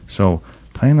 So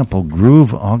Pineapple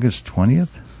Groove, August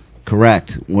 20th.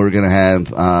 Correct. We're going to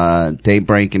have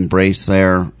Daybreak Embrace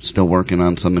there, still working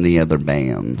on some of the other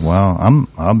bands. Wow,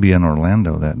 I'll be in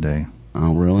Orlando that day.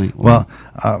 Oh, really? Well,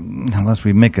 unless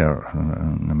we make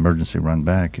an emergency run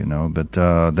back, But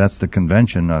that's the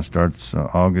convention. Starts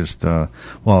August, the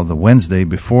Wednesday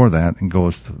before that, and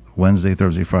goes to Wednesday,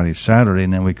 Thursday, Friday, Saturday,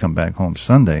 and then we come back home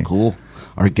Sunday. Cool.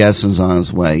 Our guest is on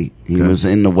his way. He was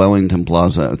in the Wellington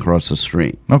Plaza across the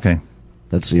street. Okay.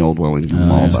 That's the old Wellington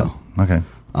Mall, though. Okay.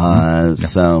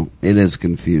 So it is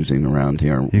confusing around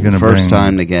here. You're gonna First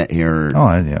time to get here. Oh,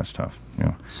 yeah, it's tough.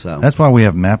 Yeah. So that's why we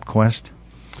have MapQuest.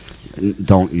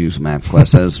 Don't use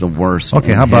MapQuest. That is the worst.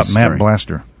 Okay, how about Map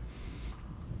Blaster?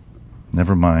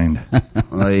 Never mind.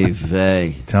 Oy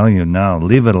vey. Tell you now,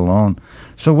 leave it alone.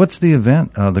 So what's the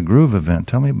event, the Groove event?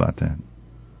 Tell me about that.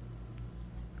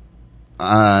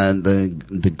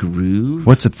 The Groove.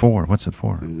 What's it for?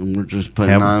 We're just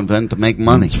putting on an event to make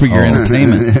money. It's for your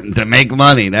entertainment. To make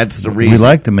money. That's the reason. We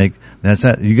like to make. That's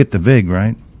that. You get the vig,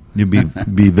 right? You be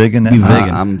vigging that.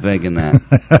 I'm vigging that.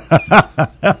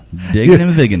 Digging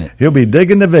and vigging it. He'll be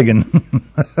digging the vigging.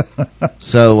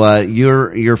 So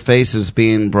your face is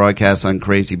being broadcast on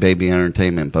Crazy Baby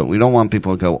Entertainment, but we don't want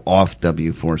people to go off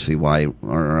W4CY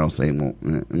or else they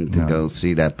won't go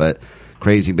see that. But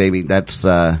Crazy Baby, that's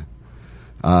what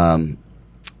you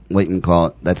can call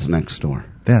it. That's next door.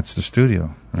 That's the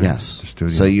studio. Right? Yes. The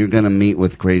studio. So you're going to meet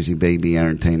with Crazy Baby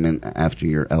Entertainment after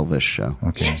your Elvis show.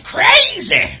 Okay. It's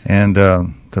crazy. And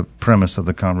the premise of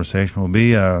the conversation will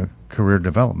be career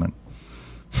development.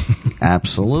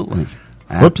 Absolutely.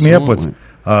 Hook me up with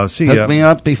Hook me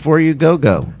up before you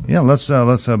go. Yeah, let's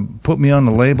put me on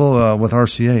the label with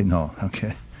RCA. No,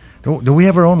 okay. Do we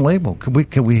have our own label? Could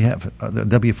we have the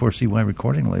W4CY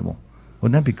recording label?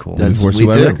 Wouldn't that be cool?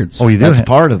 W4CY Records. Oh, you do? That's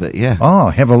part of it, yeah. Oh,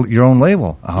 have your own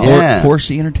label. Oh. Yeah.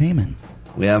 4C Entertainment.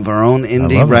 We have our own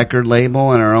indie record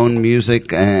label and our own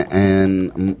music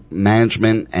and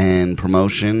management and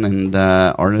promotion and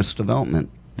artist development.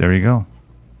 There you go.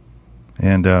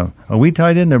 And are we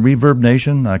tied into Reverb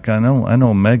Nation? Like I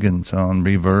know Megan's on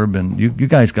Reverb, and you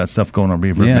guys got stuff going on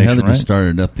Reverb Nation, Heather right? just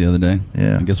started up the other day.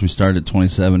 Yeah. I guess we started at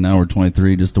 27, now we're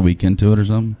 23, just a week into it or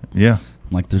something. Yeah.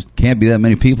 I'm like, there can't be that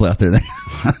many people out there.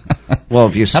 Well,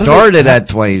 if you started at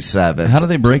 27. How do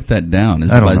they break that down?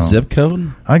 Is it by zip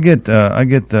code? I get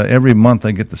every month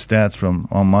I get the stats from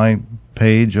on my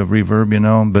page of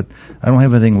Reverb, but I don't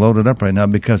have anything loaded up right now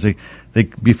because they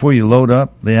before you load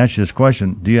up, they ask you this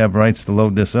question: do you have rights to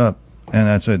load this up? And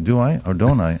I said, do I or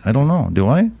don't I? I don't know. Do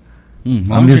I?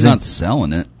 I'm you're not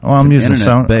selling it. Oh, I'm using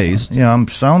internet based. Yeah, I'm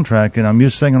soundtracking. I'm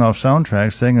just singing off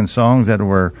soundtracks, singing songs that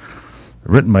were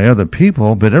written by other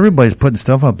people, but everybody's putting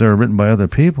stuff up there written by other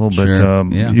people, but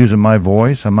using my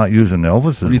voice. I'm not using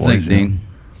Elvis's voice. What do you think, Dean?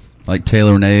 Like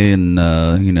Taylor Renee and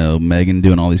Megan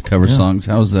doing all these cover songs.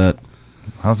 How's that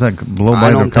blow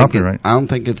by their copyright? I don't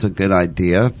think it's a good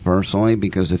idea, personally,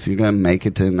 because if you're going to make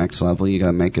it to the next level, you got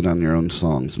to make it on your own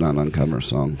songs, not on cover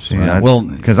songs. Yeah, right. Well,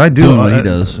 because I do. What he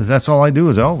does. That's all I do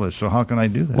is Elvis. So how can I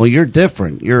do that? Well, you're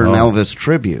different. You're an Elvis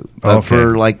tribute, but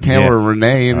for like Taylor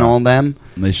Renee and all them,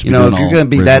 if you're going to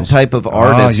be that type of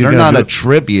artist, they're not a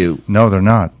tribute. No, they're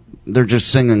not. They're just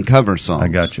singing cover songs. I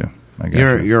got you.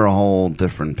 You're a whole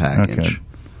different package. Okay.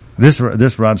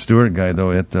 This Rod Stewart guy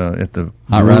though at the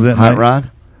Hot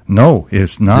Rod? No,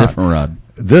 it's not. Different Rod.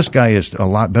 This guy is a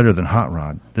lot better than Hot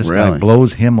Rod. This guy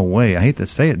blows him away. I hate to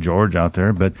say it, George, out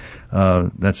there, but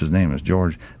that's his name is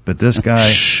George. But this guy,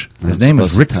 his name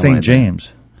is Rick St.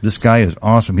 James. This guy is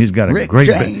awesome. He's got a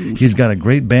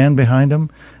great band behind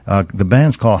him. The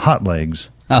band's called Hot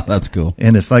Legs. Oh, that's cool.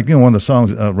 And it's like one of the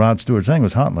songs Rod Stewart sang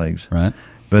was Hot Legs. Right.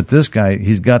 But this guy,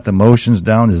 he's got the motions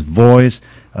down, his voice,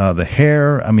 the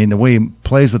hair. I mean, the way he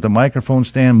plays with the microphone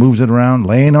stand, moves it around,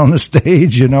 laying on the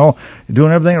stage, doing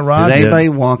everything that Rod did. Did anybody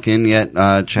walk in yet,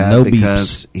 Chad? No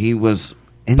because he was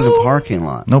in the parking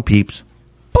lot. No peeps.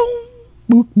 Boom.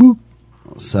 Boop, boop.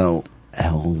 So,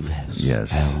 Elvis.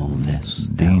 Yes.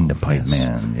 Elvis. Dean the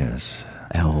Pipeman, yes.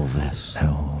 Elvis.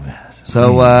 Elvis.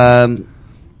 So,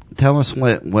 tell us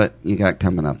what you got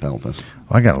coming up, Elvis.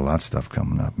 Well, I got a lot of stuff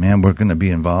coming up. Man, we're going to be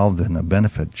involved in a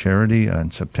benefit charity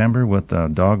in September with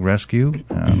Dog Rescue.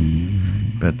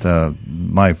 But the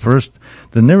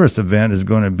nearest event is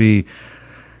going to be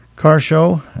car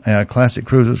show, Classic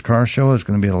Cruisers car show. It's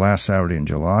going to be the last Saturday in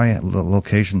July.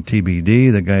 Location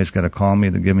TBD. The guy's got to call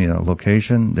me to give me a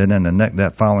location. Then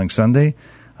that following Sunday,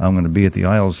 I'm going to be at the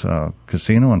Isles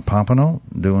Casino in Pompano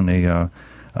doing a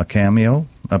cameo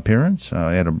appearance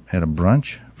at a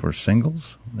brunch for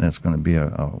singles. That's going to be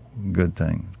a good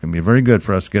thing. It's going to be very good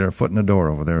for us to get our foot in the door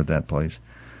over there at that place.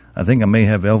 I think I may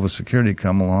have Elvis Security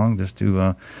come along just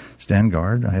to stand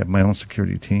guard. I have my own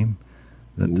security team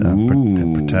that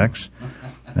protects.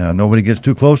 Nobody gets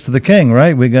too close to the king,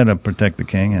 right? We got to protect the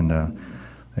king,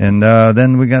 and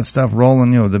then we got stuff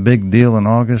rolling. The big deal in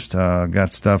August.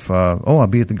 Got stuff. I'll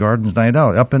be at the Gardens Night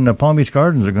Out up in the Palm Beach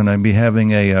Gardens. They're going to be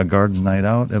having a Gardens Night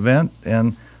Out event,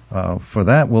 and for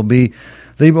that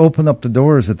they've opened up the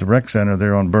doors at the rec center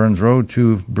there on Burns Road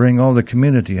to bring all the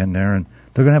community in there, and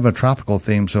they're going to have a tropical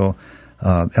theme. So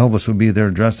Elvis will be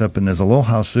there dressed up in his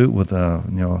aloha suit with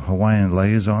Hawaiian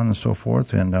leis on and so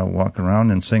forth, and walking around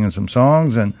and singing some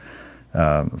songs and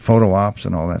photo ops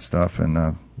and all that stuff.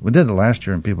 And we did it last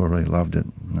year, and people really loved it,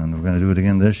 and we're going to do it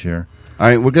again this year. All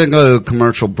right, we're going to go to a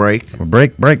commercial break.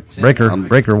 Breaker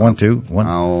 1, 2,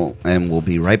 1. And we'll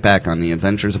be right back on the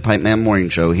Adventures of Pipeman Morning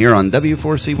Show here on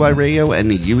W4CY Radio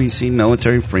and the UEC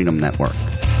Military Freedom Network.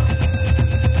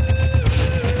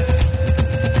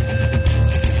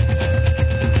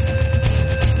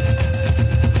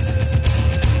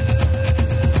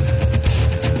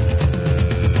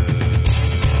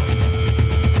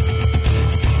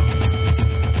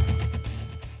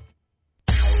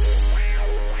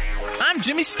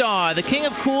 Jimmy Starr, the king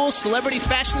of cool, celebrity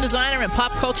fashion designer and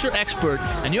pop culture expert,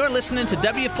 and you're listening to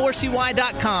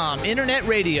W4CY.com, Internet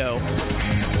Radio.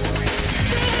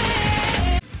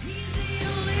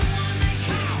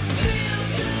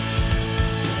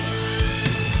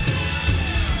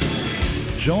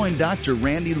 Join Dr.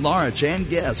 Randy Larich and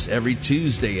guests every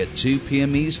Tuesday at 2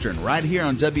 p.m. Eastern right here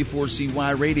on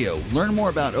W4CY Radio. Learn more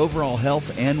about overall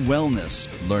health and wellness.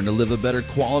 Learn to live a better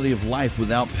quality of life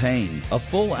without pain. A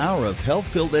full hour of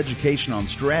health-filled education on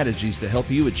strategies to help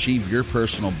you achieve your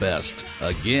personal best.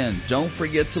 Again, don't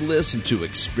forget to listen to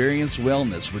Experience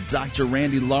Wellness with Dr.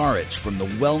 Randy Larich from the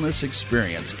Wellness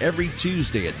Experience every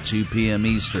Tuesday at 2 p.m.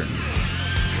 Eastern.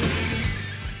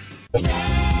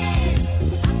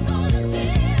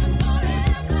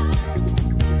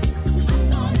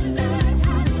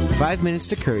 5 Minutes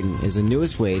to Curtain is the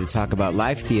newest way to talk about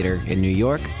live theater in New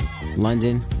York,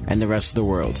 London, and the rest of the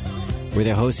world. With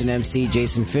their host and MC,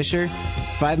 Jason Fisher,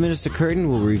 5 Minutes to Curtain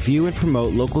will review and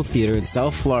promote local theater in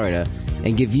South Florida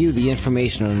and give you the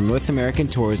information on the North American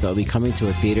tours that will be coming to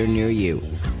a theater near you.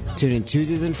 Tune in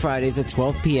Tuesdays and Fridays at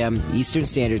 12 p.m. Eastern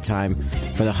Standard Time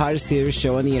for the hottest theater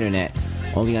show on the internet,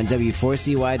 only on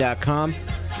W4CY.com,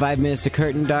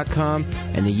 5minutestocurtain.com,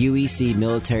 and the UEC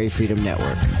Military Freedom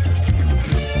Network.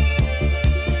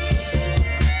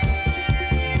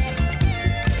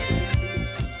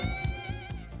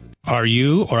 Are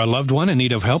you or a loved one in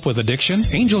need of help with addiction?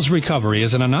 Angels Recovery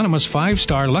is an anonymous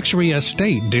 5-star luxury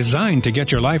estate designed to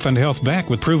get your life and health back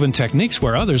with proven techniques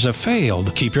where others have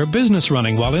failed. Keep your business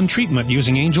running while in treatment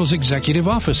using Angels executive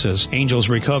offices. Angels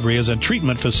Recovery is a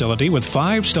treatment facility with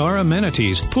 5-star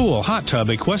amenities, pool, hot tub,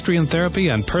 equestrian therapy,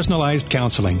 and personalized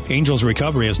counseling. Angels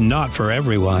Recovery is not for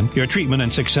everyone. Your treatment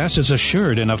and success is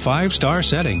assured in a 5-star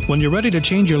setting. When you're ready to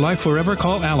change your life forever,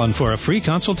 call Alan for a free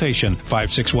consultation.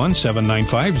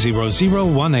 561-795-0018.